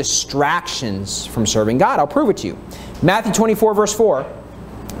many distractions from serving God. I'll prove it to you. Matthew 24, verse 4.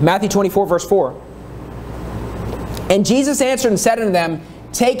 Matthew 24, verse 4. And Jesus answered and said unto them,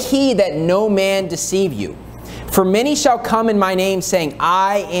 Take heed that no man deceive you. For many shall come in my name, saying,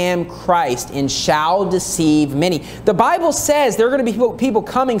 I am Christ, and shall deceive many. The Bible says there are going to be people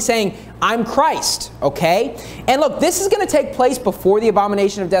coming saying, I'm Christ, okay? And look, this is going to take place before the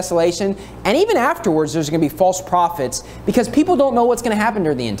abomination of desolation, and even afterwards there's going to be false prophets, because people don't know what's going to happen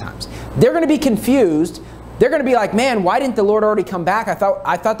during the end times. They're going to be confused. They're going to be like, man, why didn't the Lord already come back?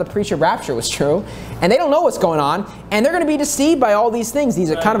 I thought the preacher rapture was true. And they don't know what's going on. And they're going to be deceived by all these things.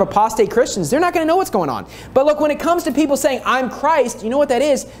 These are kind of apostate Christians. They're not going to know what's going on. But look, when it comes to people saying, I'm Christ, you know what that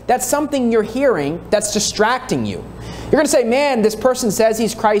is? That's something you're hearing that's distracting you. You're going to say, man, this person says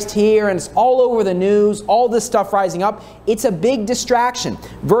he's Christ here, and it's all over the news, all this stuff rising up. It's a big distraction.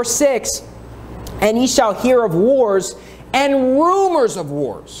 Verse 6, and ye shall hear of wars and rumors of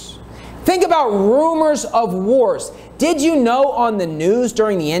wars. Think about rumors of wars. Did you know on the news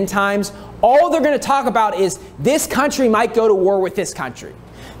during the end times, all they're going to talk about is this country might go to war with this country.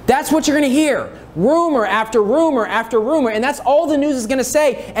 That's what you're going to hear. Rumor after rumor after rumor. And that's all the news is going to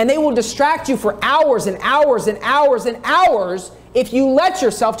say. And they will distract you for hours and hours and hours and hours if you let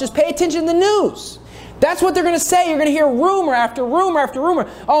yourself just pay attention to the news. That's what they're going to say. You're going to hear rumor after rumor after rumor.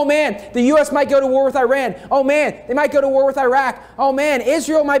 Oh man, the U.S. might go to war with Iran. Oh man, they might go to war with Iraq. Oh man,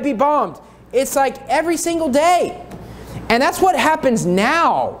 Israel might be bombed. It's like every single day. And that's what happens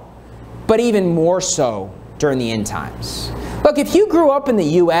now, but even more so during the end times. Look, if you grew up in the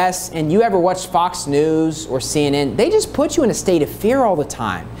U.S. and you ever watched Fox News or CNN, they just put you in a state of fear all the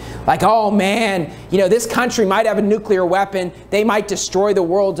time. Like, oh man, this country might have a nuclear weapon. They might destroy the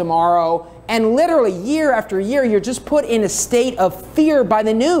world tomorrow. And literally year after year, you're just put in a state of fear by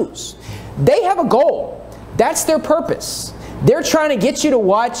the news. They have a goal. That's their purpose. They're trying to get you to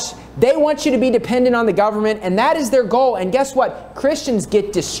watch. They want you to be dependent on the government, and that is their goal. And guess what? Christians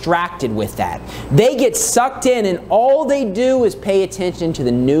get distracted with that. They get sucked in, and all they do is pay attention to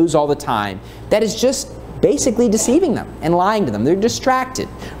the news all the time. That is just basically deceiving them and lying to them. They're distracted.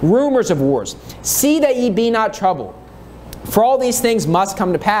 Rumors of wars. See that ye be not troubled. For all these things must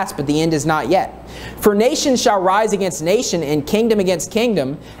come to pass, but the end is not yet. For nation shall rise against nation, and kingdom against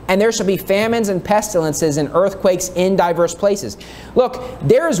kingdom, and there shall be famines and pestilences and earthquakes in diverse places. Look,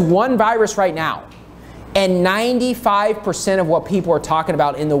 there is one virus right now, and 95% of what people are talking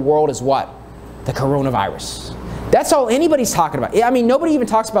about in the world is what? The coronavirus. That's all anybody's talking about. I mean, nobody even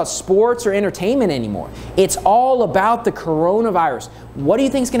talks about sports or entertainment anymore. It's all about the coronavirus. What do you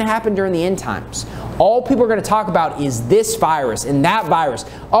think is going to happen during the end times? All people are going to talk about is this virus and that virus.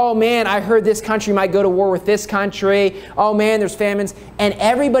 Oh man, I heard this country might go to war with this country. Oh man, there's famines. And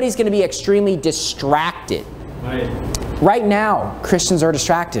everybody's going to be extremely distracted. Right now, Christians are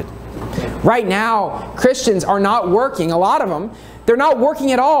distracted. Right now, Christians are not working. A lot of them, they're not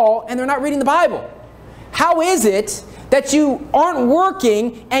working at all, and they're not reading the Bible. How is it that you aren't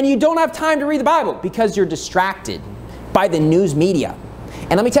working and you don't have time to read the Bible? Because you're distracted by the news media.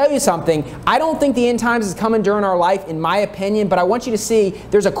 And let me tell you something, I don't think the end times is coming during our life, in my opinion, but I want you to see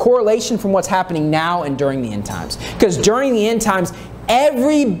there's a correlation from what's happening now and during the end times. Because during the end times,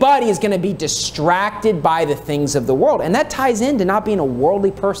 everybody is going to be distracted by the things of the world. And that ties into not being a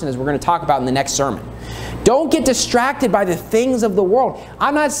worldly person, as we're going to talk about in the next sermon. Don't get distracted by the things of the world.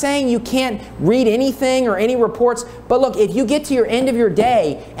 I'm not saying you can't read anything or any reports, but look, if you get to your end of your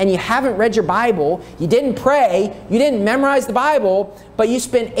day and you haven't read your Bible, you didn't pray, you didn't memorize the Bible, but you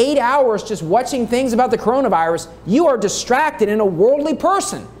spent 8 hours just watching things about the coronavirus, you are distracted and a worldly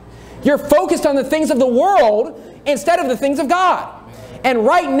person. You're focused on the things of the world instead of the things of God. And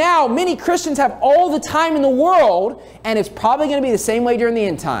right now, many Christians have all the time in the world, and it's probably going to be the same way during the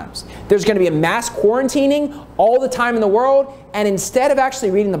end times. There's going to be a mass quarantining all the time in the world, and instead of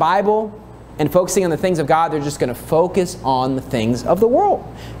actually reading the Bible and focusing on the things of God, they're just going to focus on the things of the world.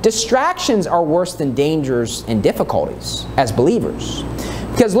 Distractions are worse than dangers and difficulties as believers.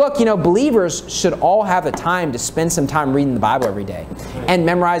 Because look, believers should all have the time to spend some time reading the Bible every day and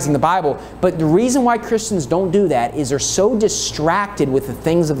memorizing the Bible. But the reason why Christians don't do that is they're so distracted with the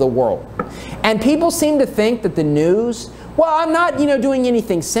things of the world. And people seem to think that the news, well, I'm not, doing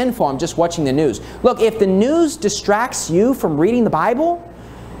anything sinful. I'm just watching the news. Look, if the news distracts you from reading the Bible,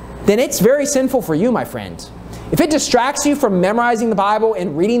 then it's very sinful for you, my friend. If it distracts you from memorizing the Bible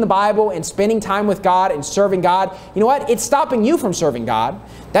and reading the Bible and spending time with God and serving God, you know what? It's stopping you from serving God.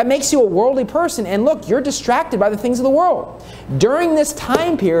 That makes you a worldly person. And look, you're distracted by the things of the world. During this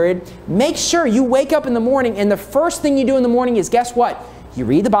time period, make sure you wake up in the morning and the first thing you do in the morning is, guess what? You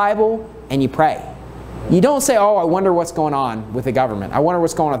read the Bible and you pray. You don't say, oh, I wonder what's going on with the government. I wonder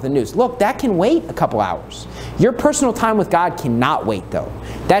what's going on with the news. Look, that can wait a couple hours. Your personal time with God cannot wait, though.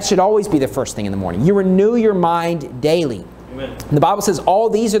 That should always be the first thing in the morning. You renew your mind daily. Amen. The Bible says all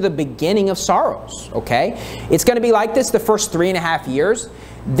these are the beginning of sorrows, okay? It's going to be like this the first 3.5 years.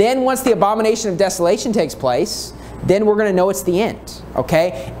 Then once the abomination of desolation takes place, then we're going to know it's the end,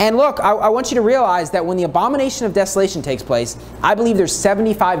 okay? And look, I want you to realize that when the abomination of desolation takes place, I believe there's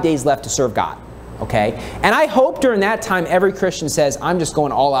 75 days left to serve God. Okay? And I hope during that time every Christian says, I'm just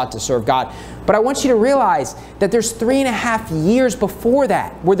going all out to serve God. But I want you to realize that there's 3.5 years before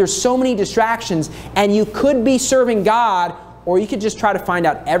that where there's so many distractions and you could be serving God or you could just try to find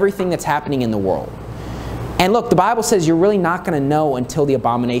out everything that's happening in the world. And look, the Bible says you're really not going to know until the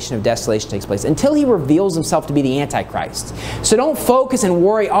abomination of desolation takes place, until He reveals Himself to be the Antichrist. So don't focus and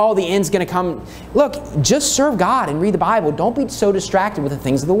worry, oh, the end's going to come. Look, just serve God and read the Bible. Don't be so distracted with the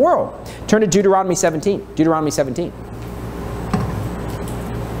things of the world. Turn to Deuteronomy 17. Deuteronomy 17.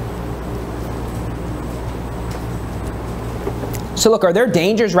 So look, are there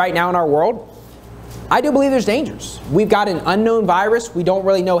dangers right now in our world? I do believe there's dangers. We've got an unknown virus. We don't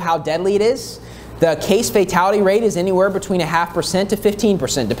really know how deadly it is. The case fatality rate is anywhere between 0.5% to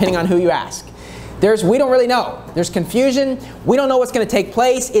 15%, depending on who you ask. We don't really know. There's confusion. We don't know what's going to take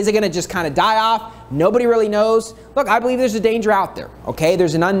place. Is it going to just kind of die off? Nobody really knows. Look, I believe there's a danger out there, okay?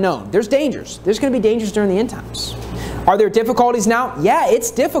 There's an unknown. There's dangers. There's going to be dangers during the end times. Are there difficulties now? Yeah,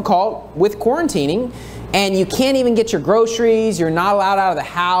 it's difficult with quarantining, and you can't even get your groceries. You're not allowed out of the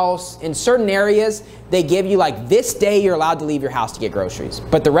house. In certain areas, they give you like this day you're allowed to leave your house to get groceries.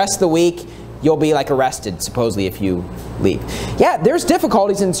 But the rest of the week, you'll be like arrested, supposedly, if you leave. Yeah, there's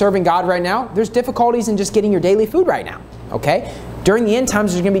difficulties in serving God right now. There's difficulties in just getting your daily food right now, okay? During the end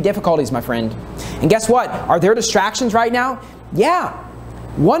times, there's going to be difficulties, my friend. And guess what? Are there distractions right now? Yeah.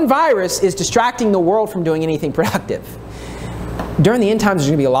 One virus is distracting the world from doing anything productive. During the end times,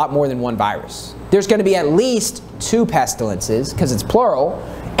 there's going to be a lot more than one virus. There's going to be at least 2 pestilences, because it's plural,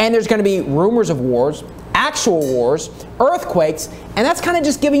 and there's going to be rumors of wars, actual wars, earthquakes, and that's kind of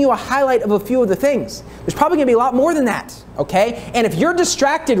just giving you a highlight of a few of the things. There's probably going to be a lot more than that, okay? And if you're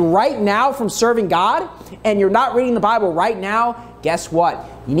distracted right now from serving God, and you're not reading the Bible right now, guess what?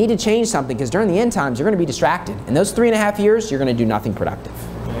 You need to change something, because during the end times, you're going to be distracted. In those 3.5 years, you're going to do nothing productive.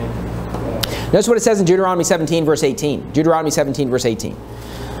 Notice what it says in Deuteronomy 17, verse 18. Deuteronomy 17, verse 18.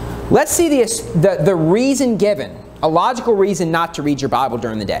 Let's see the reason given, a logical reason not to read your Bible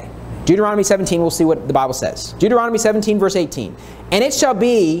during the day. Deuteronomy 17, we'll see what the Bible says. Deuteronomy 17, verse 18. And it shall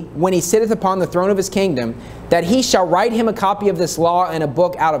be, when he sitteth upon the throne of his kingdom, that he shall write him a copy of this law and a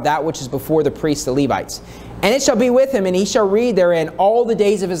book out of that which is before the priests, the Levites. And it shall be with him, and he shall read therein all the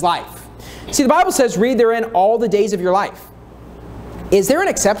days of his life. See, the Bible says, read therein all the days of your life. Is there an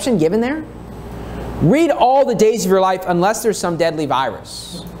exception given there? Read all the days of your life unless there's some deadly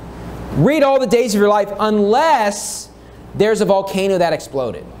virus. Read all the days of your life unless there's a volcano that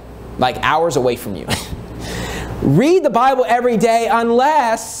exploded, like hours away from you. Read the Bible every day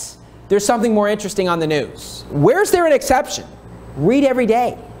unless there's something more interesting on the news. Where's there an exception? Read every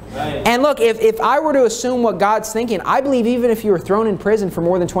day. Right. And look, if I were to assume what God's thinking, I believe even if you were thrown in prison for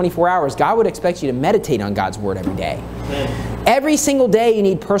more than 24 hours, God would expect you to meditate on God's Word every day. Amen. Every single day you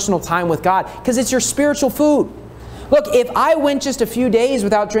need personal time with God because it's your spiritual food. Look, if I went just a few days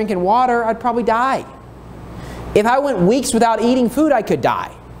without drinking water, I'd probably die. If I went weeks without eating food, I could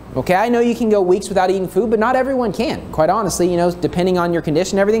die. Okay, I know you can go weeks without eating food, but not everyone can. Quite honestly, you know, depending on your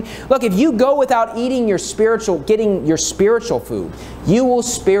condition and everything. Look, if you go without eating getting your spiritual food, you will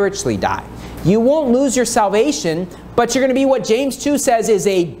spiritually die. You won't lose your salvation, but you're going to be what James 2 says is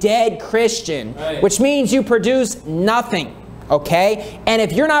a dead Christian, right, which means you produce nothing. okay? And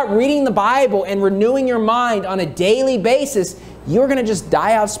if you're not reading the Bible and renewing your mind on a daily basis, you're going to just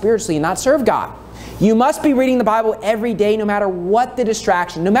die out spiritually and not serve God. You must be reading the Bible every day, no matter what the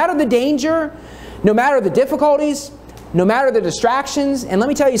distraction, no matter the danger, no matter the difficulties, no matter the distractions. And let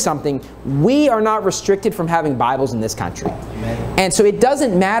me tell you something, we are not restricted from having Bibles in this country. Amen. And so it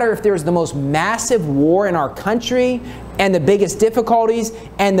doesn't matter if there's the most massive war in our country and the biggest difficulties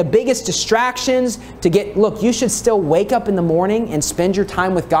and the biggest distractions look, you should still wake up in the morning and spend your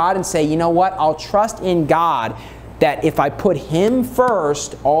time with God and say, you know what, I'll trust in God that if I put Him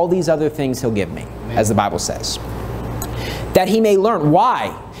first, all these other things He'll give me, Amen. As the Bible says. That he may learn.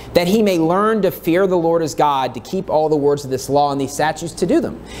 Why? That he may learn to fear the Lord as God, to keep all the words of this law and these statutes to do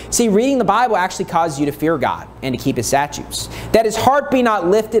them. See, reading the Bible actually causes you to fear God and to keep His statutes. That his heart be not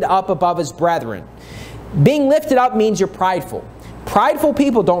lifted up above his brethren. Being lifted up means you're prideful. Prideful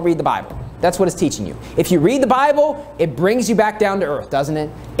people don't read the Bible. That's what it's teaching you. If you read the Bible, it brings you back down to earth, doesn't it?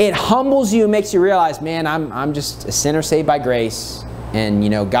 It humbles you and makes you realize, man, I'm just a sinner saved by grace. And, you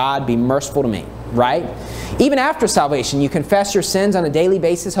know, God, be merciful to me, right? Even after salvation, you confess your sins on a daily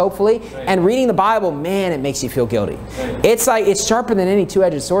basis, hopefully. Right. And reading the Bible, man, it makes you feel guilty. Right. It's sharper than any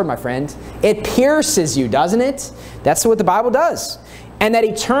two-edged sword, my friend. It pierces you, doesn't it? That's what the Bible does. And that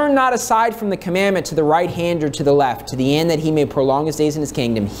he turn not aside from the commandment to the right hand or to the left, to the end that he may prolong his days in his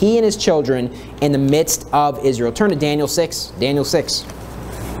kingdom, he and his children in the midst of Israel. Turn to Daniel 6. Daniel 6.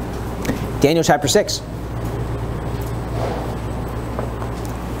 Daniel chapter 6.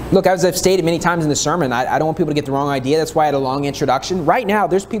 Look, as I've stated many times in the sermon, I don't want people to get the wrong idea. That's why I had a long introduction. Right now,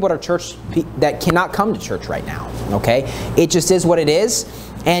 there's people at our church that cannot come to church right now, okay? It just is what it is.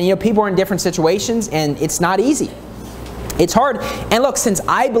 And, you know, people are in different situations, and it's not easy. It's hard. And look, since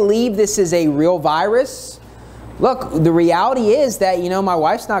I believe this is a real virus, look, the reality is that, you know, my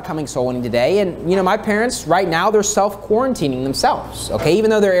wife's not coming soul winning today. And, you know, my parents, right now, they're self-quarantining themselves, okay? Even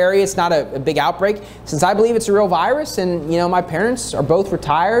though their area is not a big outbreak. Since I believe it's a real virus and, you know, my parents are both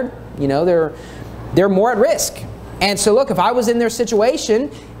retired, you know, they're more at risk. And so, look, if I was in their situation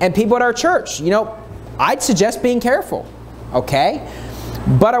and people at our church, you know, I'd suggest being careful, okay?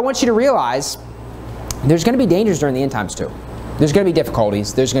 But I want you to realize there's going to be dangers during the end times too. There's going to be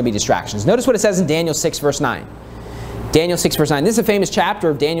difficulties. There's going to be distractions. Notice what it says in Daniel 6, verse 9. Daniel 6, verse 9. This is a famous chapter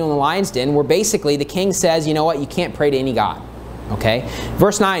of Daniel in the lion's den where basically the king says, you know what, you can't pray to any god. Okay?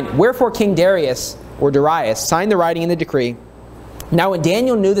 Verse 9. Wherefore King Darius, or Darius, signed the writing in the decree. Now when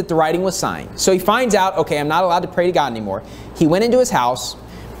Daniel knew that the writing was signed, so he finds out, okay, I'm not allowed to pray to God anymore. He went into his house,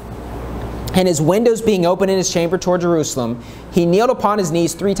 and his windows being open in his chamber toward Jerusalem, he kneeled upon his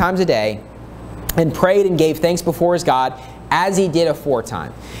knees 3 times a day, and prayed and gave thanks before his God, as he did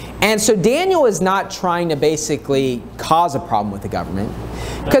aforetime. And so Daniel is not trying to basically cause a problem with the government,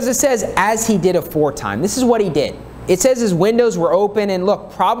 because it says, as he did aforetime. This is what he did. It says his windows were open, and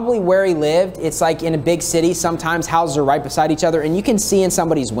look, probably where he lived, it's like in a big city, sometimes houses are right beside each other, and you can see in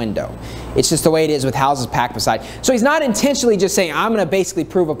somebody's window. It's just the way it is with houses packed beside. So he's not intentionally just saying, I'm going to basically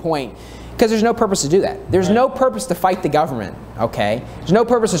prove a point, because there's no purpose to do that. There's no purpose to fight the government, okay? There's no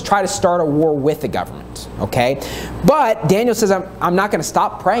purpose to try to start a war with the government, okay? But Daniel says, I'm not going to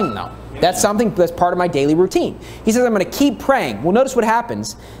stop praying, though. That's something that's part of my daily routine. He says, I'm going to keep praying. Well, notice what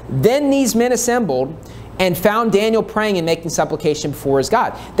happens. Then these men assembled and found Daniel praying and making supplication before his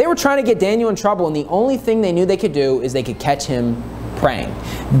God. They were trying to get Daniel in trouble, and the only thing they knew they could do is they could catch him praying.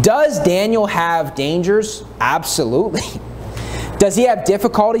 Does Daniel have dangers? Absolutely. Does he have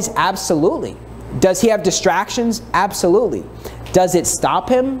difficulties? Absolutely. Does he have distractions? Absolutely. Does it stop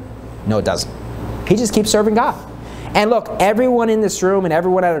him? No, it doesn't. He just keeps serving God. And look, everyone in this room and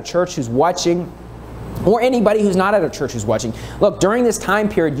everyone at our church who's watching, or anybody who's not at our church who's watching, look, during this time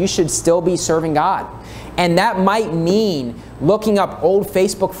period, you should still be serving God. And that might mean looking up old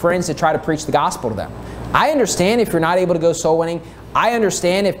Facebook friends to try to preach the gospel to them. I understand if you're not able to go soul winning. I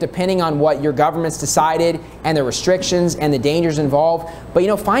understand if depending on what your government's decided and the restrictions and the dangers involved, but you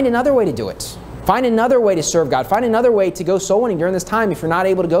know, find another way to do it. Find another way to serve God. Find another way to go soul winning during this time if you're not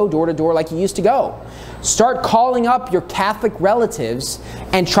able to go door to door like you used to go. Start calling up your Catholic relatives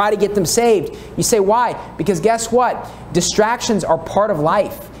and try to get them saved. You say, why? Because guess what? Distractions are part of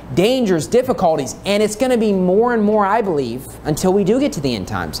life. Dangers, difficulties, and it's going to be more and more, I believe, until we do get to the end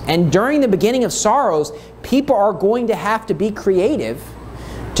times. And during the beginning of sorrows, people are going to have to be creative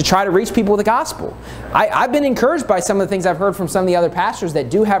to try to reach people with the gospel. I've been encouraged by some of the things I've heard from some of the other pastors that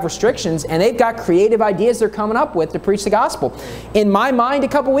do have restrictions, and they've got creative ideas they're coming up with to preach the gospel. In my mind, a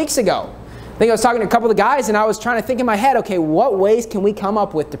couple weeks ago, think I was talking to a couple of the guys, and I was trying to think in my head, okay, what ways can we come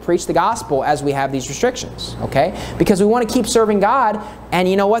up with to preach the gospel as we have these restrictions, okay? Because we want to keep serving God, and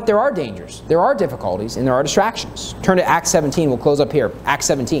you know what? There are dangers, there are difficulties, and there are distractions. Turn to Acts 17. We'll close up here. Acts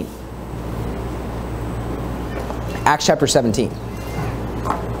 17. Acts chapter 17.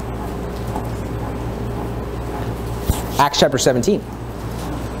 Acts chapter 17.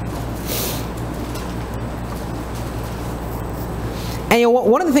 And you know,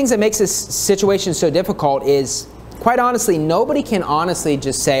 one of the things that makes this situation so difficult is, quite honestly, nobody can honestly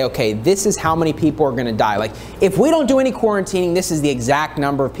just say, okay, this is how many people are going to die. Like, if we don't do any quarantining, this is the exact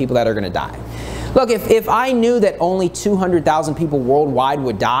number of people that are going to die. Look, if I knew that only 200,000 people worldwide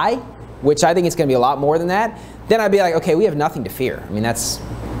would die, which I think it's going to be a lot more than that, then I'd be like, okay, we have nothing to fear. I mean, that's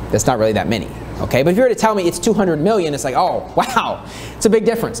not really that many. Okay, but if you were to tell me it's 200 million, it's like, oh, wow, it's a big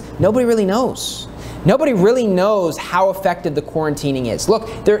difference. Nobody really knows. Nobody really knows how effective the quarantining is.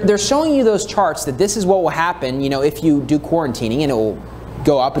 Look, they're showing you those charts that this is what will happen, you know, if you do quarantining, and it will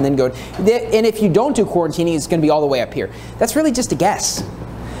go up and then go. And if you don't do quarantining, it's going to be all the way up here. That's really just a guess.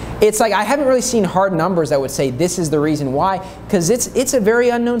 It's like, I haven't really seen hard numbers that would say this is the reason why, because it's a very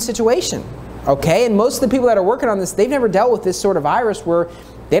unknown situation. Okay, and most of the people that are working on this, they've never dealt with this sort of virus where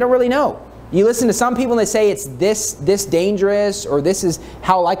they don't really know. You listen to some people and they say it's this dangerous, or this is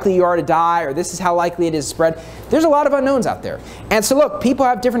how likely you are to die, or this is how likely it is to spread. There's a lot of unknowns out there. And so look, people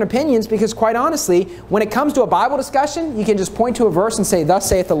have different opinions because, quite honestly, when it comes to a Bible discussion, you can just point to a verse and say, thus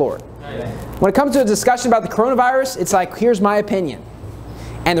saith the Lord. Right. When it comes to a discussion about the coronavirus, it's like, here's my opinion.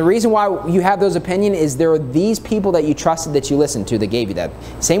 And the reason why you have those opinions is there are these people that you trusted that you listened to that gave you that.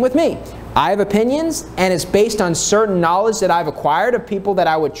 Same with me. I have opinions, and it's based on certain knowledge that I've acquired of people that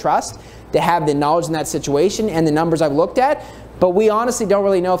I would trust to have the knowledge in that situation and the numbers I've looked at. But we honestly don't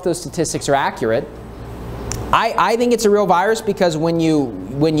really know if those statistics are accurate. I think it's a real virus because when you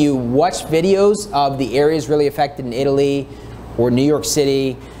watch videos of the areas really affected in Italy or New York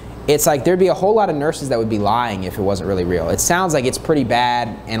City, it's like there'd be a whole lot of nurses that would be lying if it wasn't really real. It sounds like it's pretty bad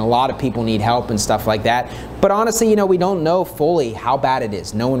and a lot of people need help and stuff like that. But honestly, you know, we don't know fully how bad it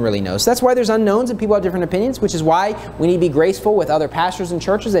is. No one really knows. So that's why there's unknowns and people have different opinions, which is why we need to be graceful with other pastors and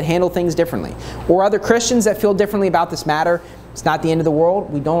churches that handle things differently. Or other Christians that feel differently about this matter. It's not the end of the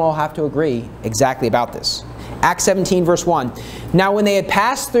world. We don't all have to agree exactly about this. Acts 17, verse 1. Now when they had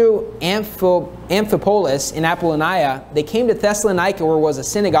passed through Amphipolis in Apollonia, they came to Thessalonica, where was a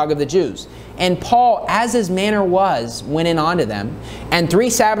synagogue of the Jews. And Paul, as his manner was, went in unto them, and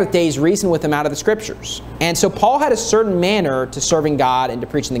 3 Sabbath days reasoned with them out of the Scriptures. And so Paul had a certain manner to serving God and to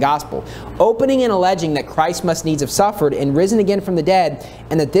preaching the gospel, opening and alleging that Christ must needs have suffered and risen again from the dead,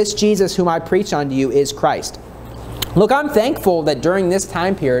 and that this Jesus whom I preach unto you is Christ. Look, I'm thankful that during this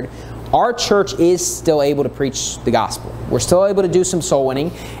time period, our church is still able to preach the gospel. We're still able to do some soul winning.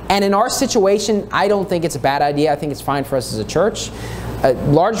 And in our situation, I don't think it's a bad idea. I think it's fine for us as a church. A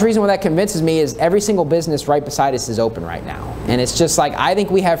large reason why that convinces me is every single business right beside us is open right now. And it's just like, I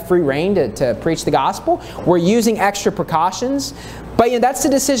think we have free reign to preach the gospel. We're using extra precautions. But you know, that's the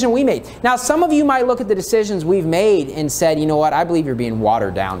decision we made. Now, some of you might look at the decisions we've made and said, you know what, I believe you're being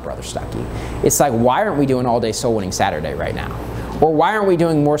watered down, Brother Stuckey. It's like, why aren't we doing all-day soul winning Saturday right now? Or why aren't we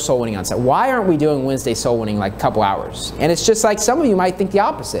doing more soul winning on Saturday? Why aren't we doing Wednesday soul winning like a couple hours? And it's just like some of you might think the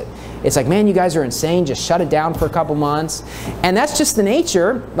opposite. It's like, man, you guys are insane. Just shut it down for a couple months. And that's just the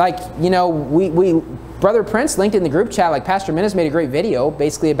nature. Like, you know, Brother Prince linked in the group chat, like Pastor Minnis made a great video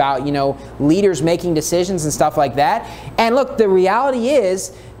basically about, you know, leaders making decisions and stuff like that. And look, the reality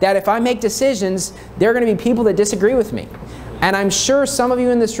is that if I make decisions, there are going to be people that disagree with me. And I'm sure some of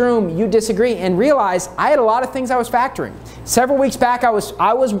you in this room, you disagree and realize I had a lot of things I was factoring. Several weeks back, I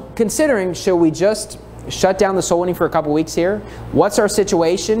was considering, should we just shut down the soul winning for a couple weeks here? What's our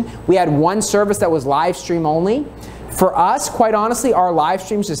situation? We had one service that was live stream only. For us, quite honestly, our live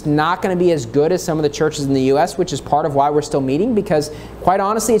stream's just not going to be as good as some of the churches in the U.S., which is part of why we're still meeting, because quite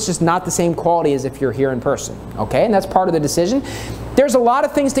honestly, it's just not the same quality as if you're here in person. Okay, and that's part of the decision. There's a lot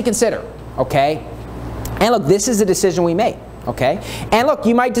of things to consider. Okay, and look, this is a decision we made. Okay? And look,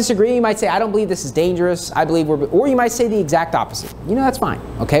 you might disagree. You might say, I don't believe this is dangerous. I believe or you might say the exact opposite. You know, that's fine.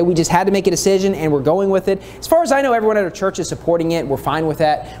 Okay? We just had to make a decision and we're going with it. As far as I know, everyone at our church is supporting it. We're fine with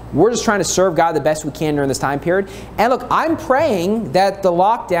that. We're just trying to serve God the best we can during this time period. And look, I'm praying that the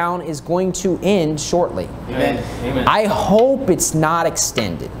lockdown is going to end shortly. Amen. Amen. I hope it's not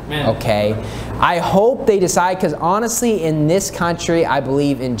extended. Amen. Okay? I hope they decide, because honestly, in this country, I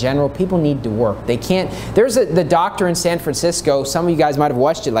believe in general, people need to work. They can't. There's the doctor in San Francisco. Some of you guys might have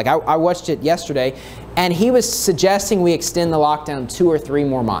watched it. Like I watched it yesterday, and he was suggesting we extend the lockdown 2 or 3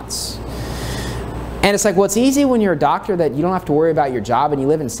 more months. And it's like, well, it's easy when you're a doctor that you don't have to worry about your job and you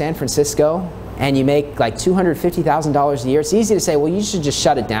live in San Francisco and you make like $250,000 a year. It's easy to say, well, you should just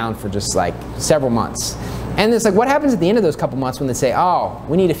shut it down for just like several months. And it's like, what happens at the end of those couple months when they say, oh,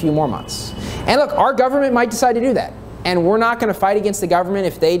 we need a few more months? And look, our government might decide to do that. And we're not going to fight against the government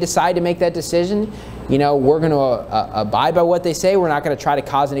if they decide to make that decision. You know, we're going to abide by what they say. We're not going to try to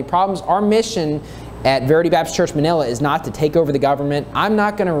cause any problems. Our mission at Verity Baptist Church Manila is not to take over the government. I'm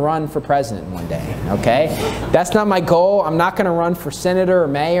not going to run for president one day, okay? That's not my goal. I'm not going to run for senator or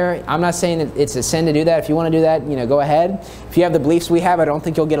mayor. I'm not saying that it's a sin to do that. If you want to do that, you know, go ahead. If you have the beliefs we have, I don't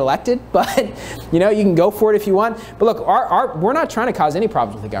think you'll get elected, but you know, you can go for it if you want. But look, we're not trying to cause any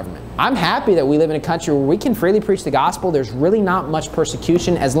problems with the government. I'm happy that we live in a country where we can freely preach the gospel. There's really not much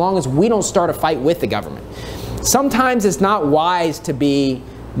persecution as long as we don't start a fight with the government. Sometimes it's not wise to be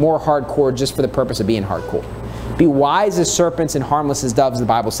more hardcore just for the purpose of being hardcore. Be wise as serpents and harmless as doves, the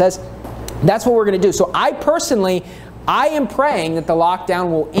Bible says. That's what we're going to do. So I am praying that the lockdown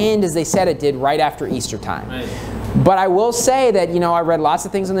will end as they said it did right after Easter time. Right. But I will say that, you know, I read lots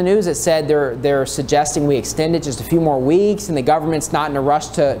of things in the news that said they're suggesting we extend it just a few more weeks and the government's not in a rush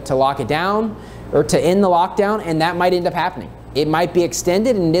to lock it down or to end the lockdown, and that might end up happening. It might be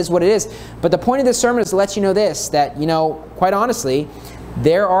extended, and it is what it is. But the point of this sermon is to let you know this, that, you know, quite honestly,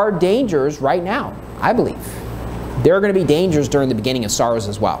 there are dangers right now, I believe. There are going to be dangers during the beginning of sorrows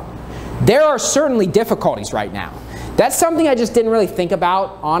as well. There are certainly difficulties right now. That's something I just didn't really think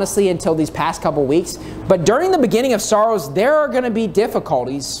about, honestly, until these past couple weeks. But during the beginning of sorrows, there are going to be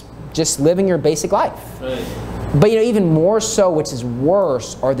difficulties just living your basic life. Right. But, you know, even more so, which is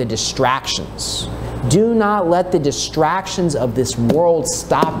worse, are the distractions. Do not let the distractions of this world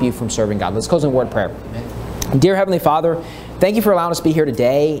stop you from serving God. Let's close in a word of prayer. Dear Heavenly Father, thank you for allowing us to be here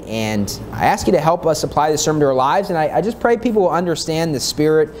today, and I ask you to help us apply this sermon to our lives, and I just pray people will understand the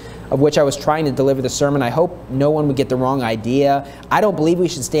spirit of which I was trying to deliver the sermon. I hope no one would get the wrong idea. I don't believe we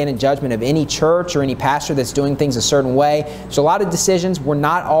should stand in judgment of any church or any pastor that's doing things a certain way. There's a lot of decisions. We're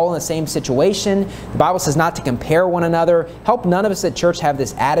not all in the same situation. The Bible says not to compare one another. Help none of us at church have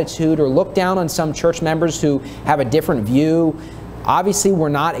this attitude or look down on some church members who have a different view. Obviously, we're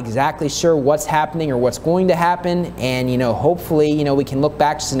not exactly sure what's happening or what's going to happen, and you know, hopefully, you know, we can look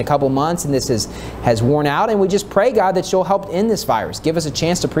back just in a couple months and this has worn out, and we just pray, God, that you'll help end this virus. Give us a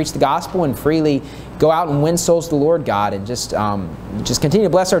chance to preach the gospel and freely go out and win souls to the Lord, God, and just continue to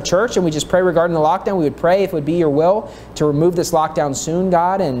bless our church. And we just pray regarding the lockdown. We would pray, if it would be your will, to remove this lockdown soon,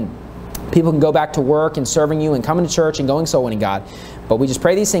 God, and people can go back to work and serving you and coming to church and going soul winning, God. But we just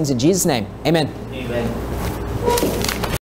pray these things in Jesus' name. Amen. Amen.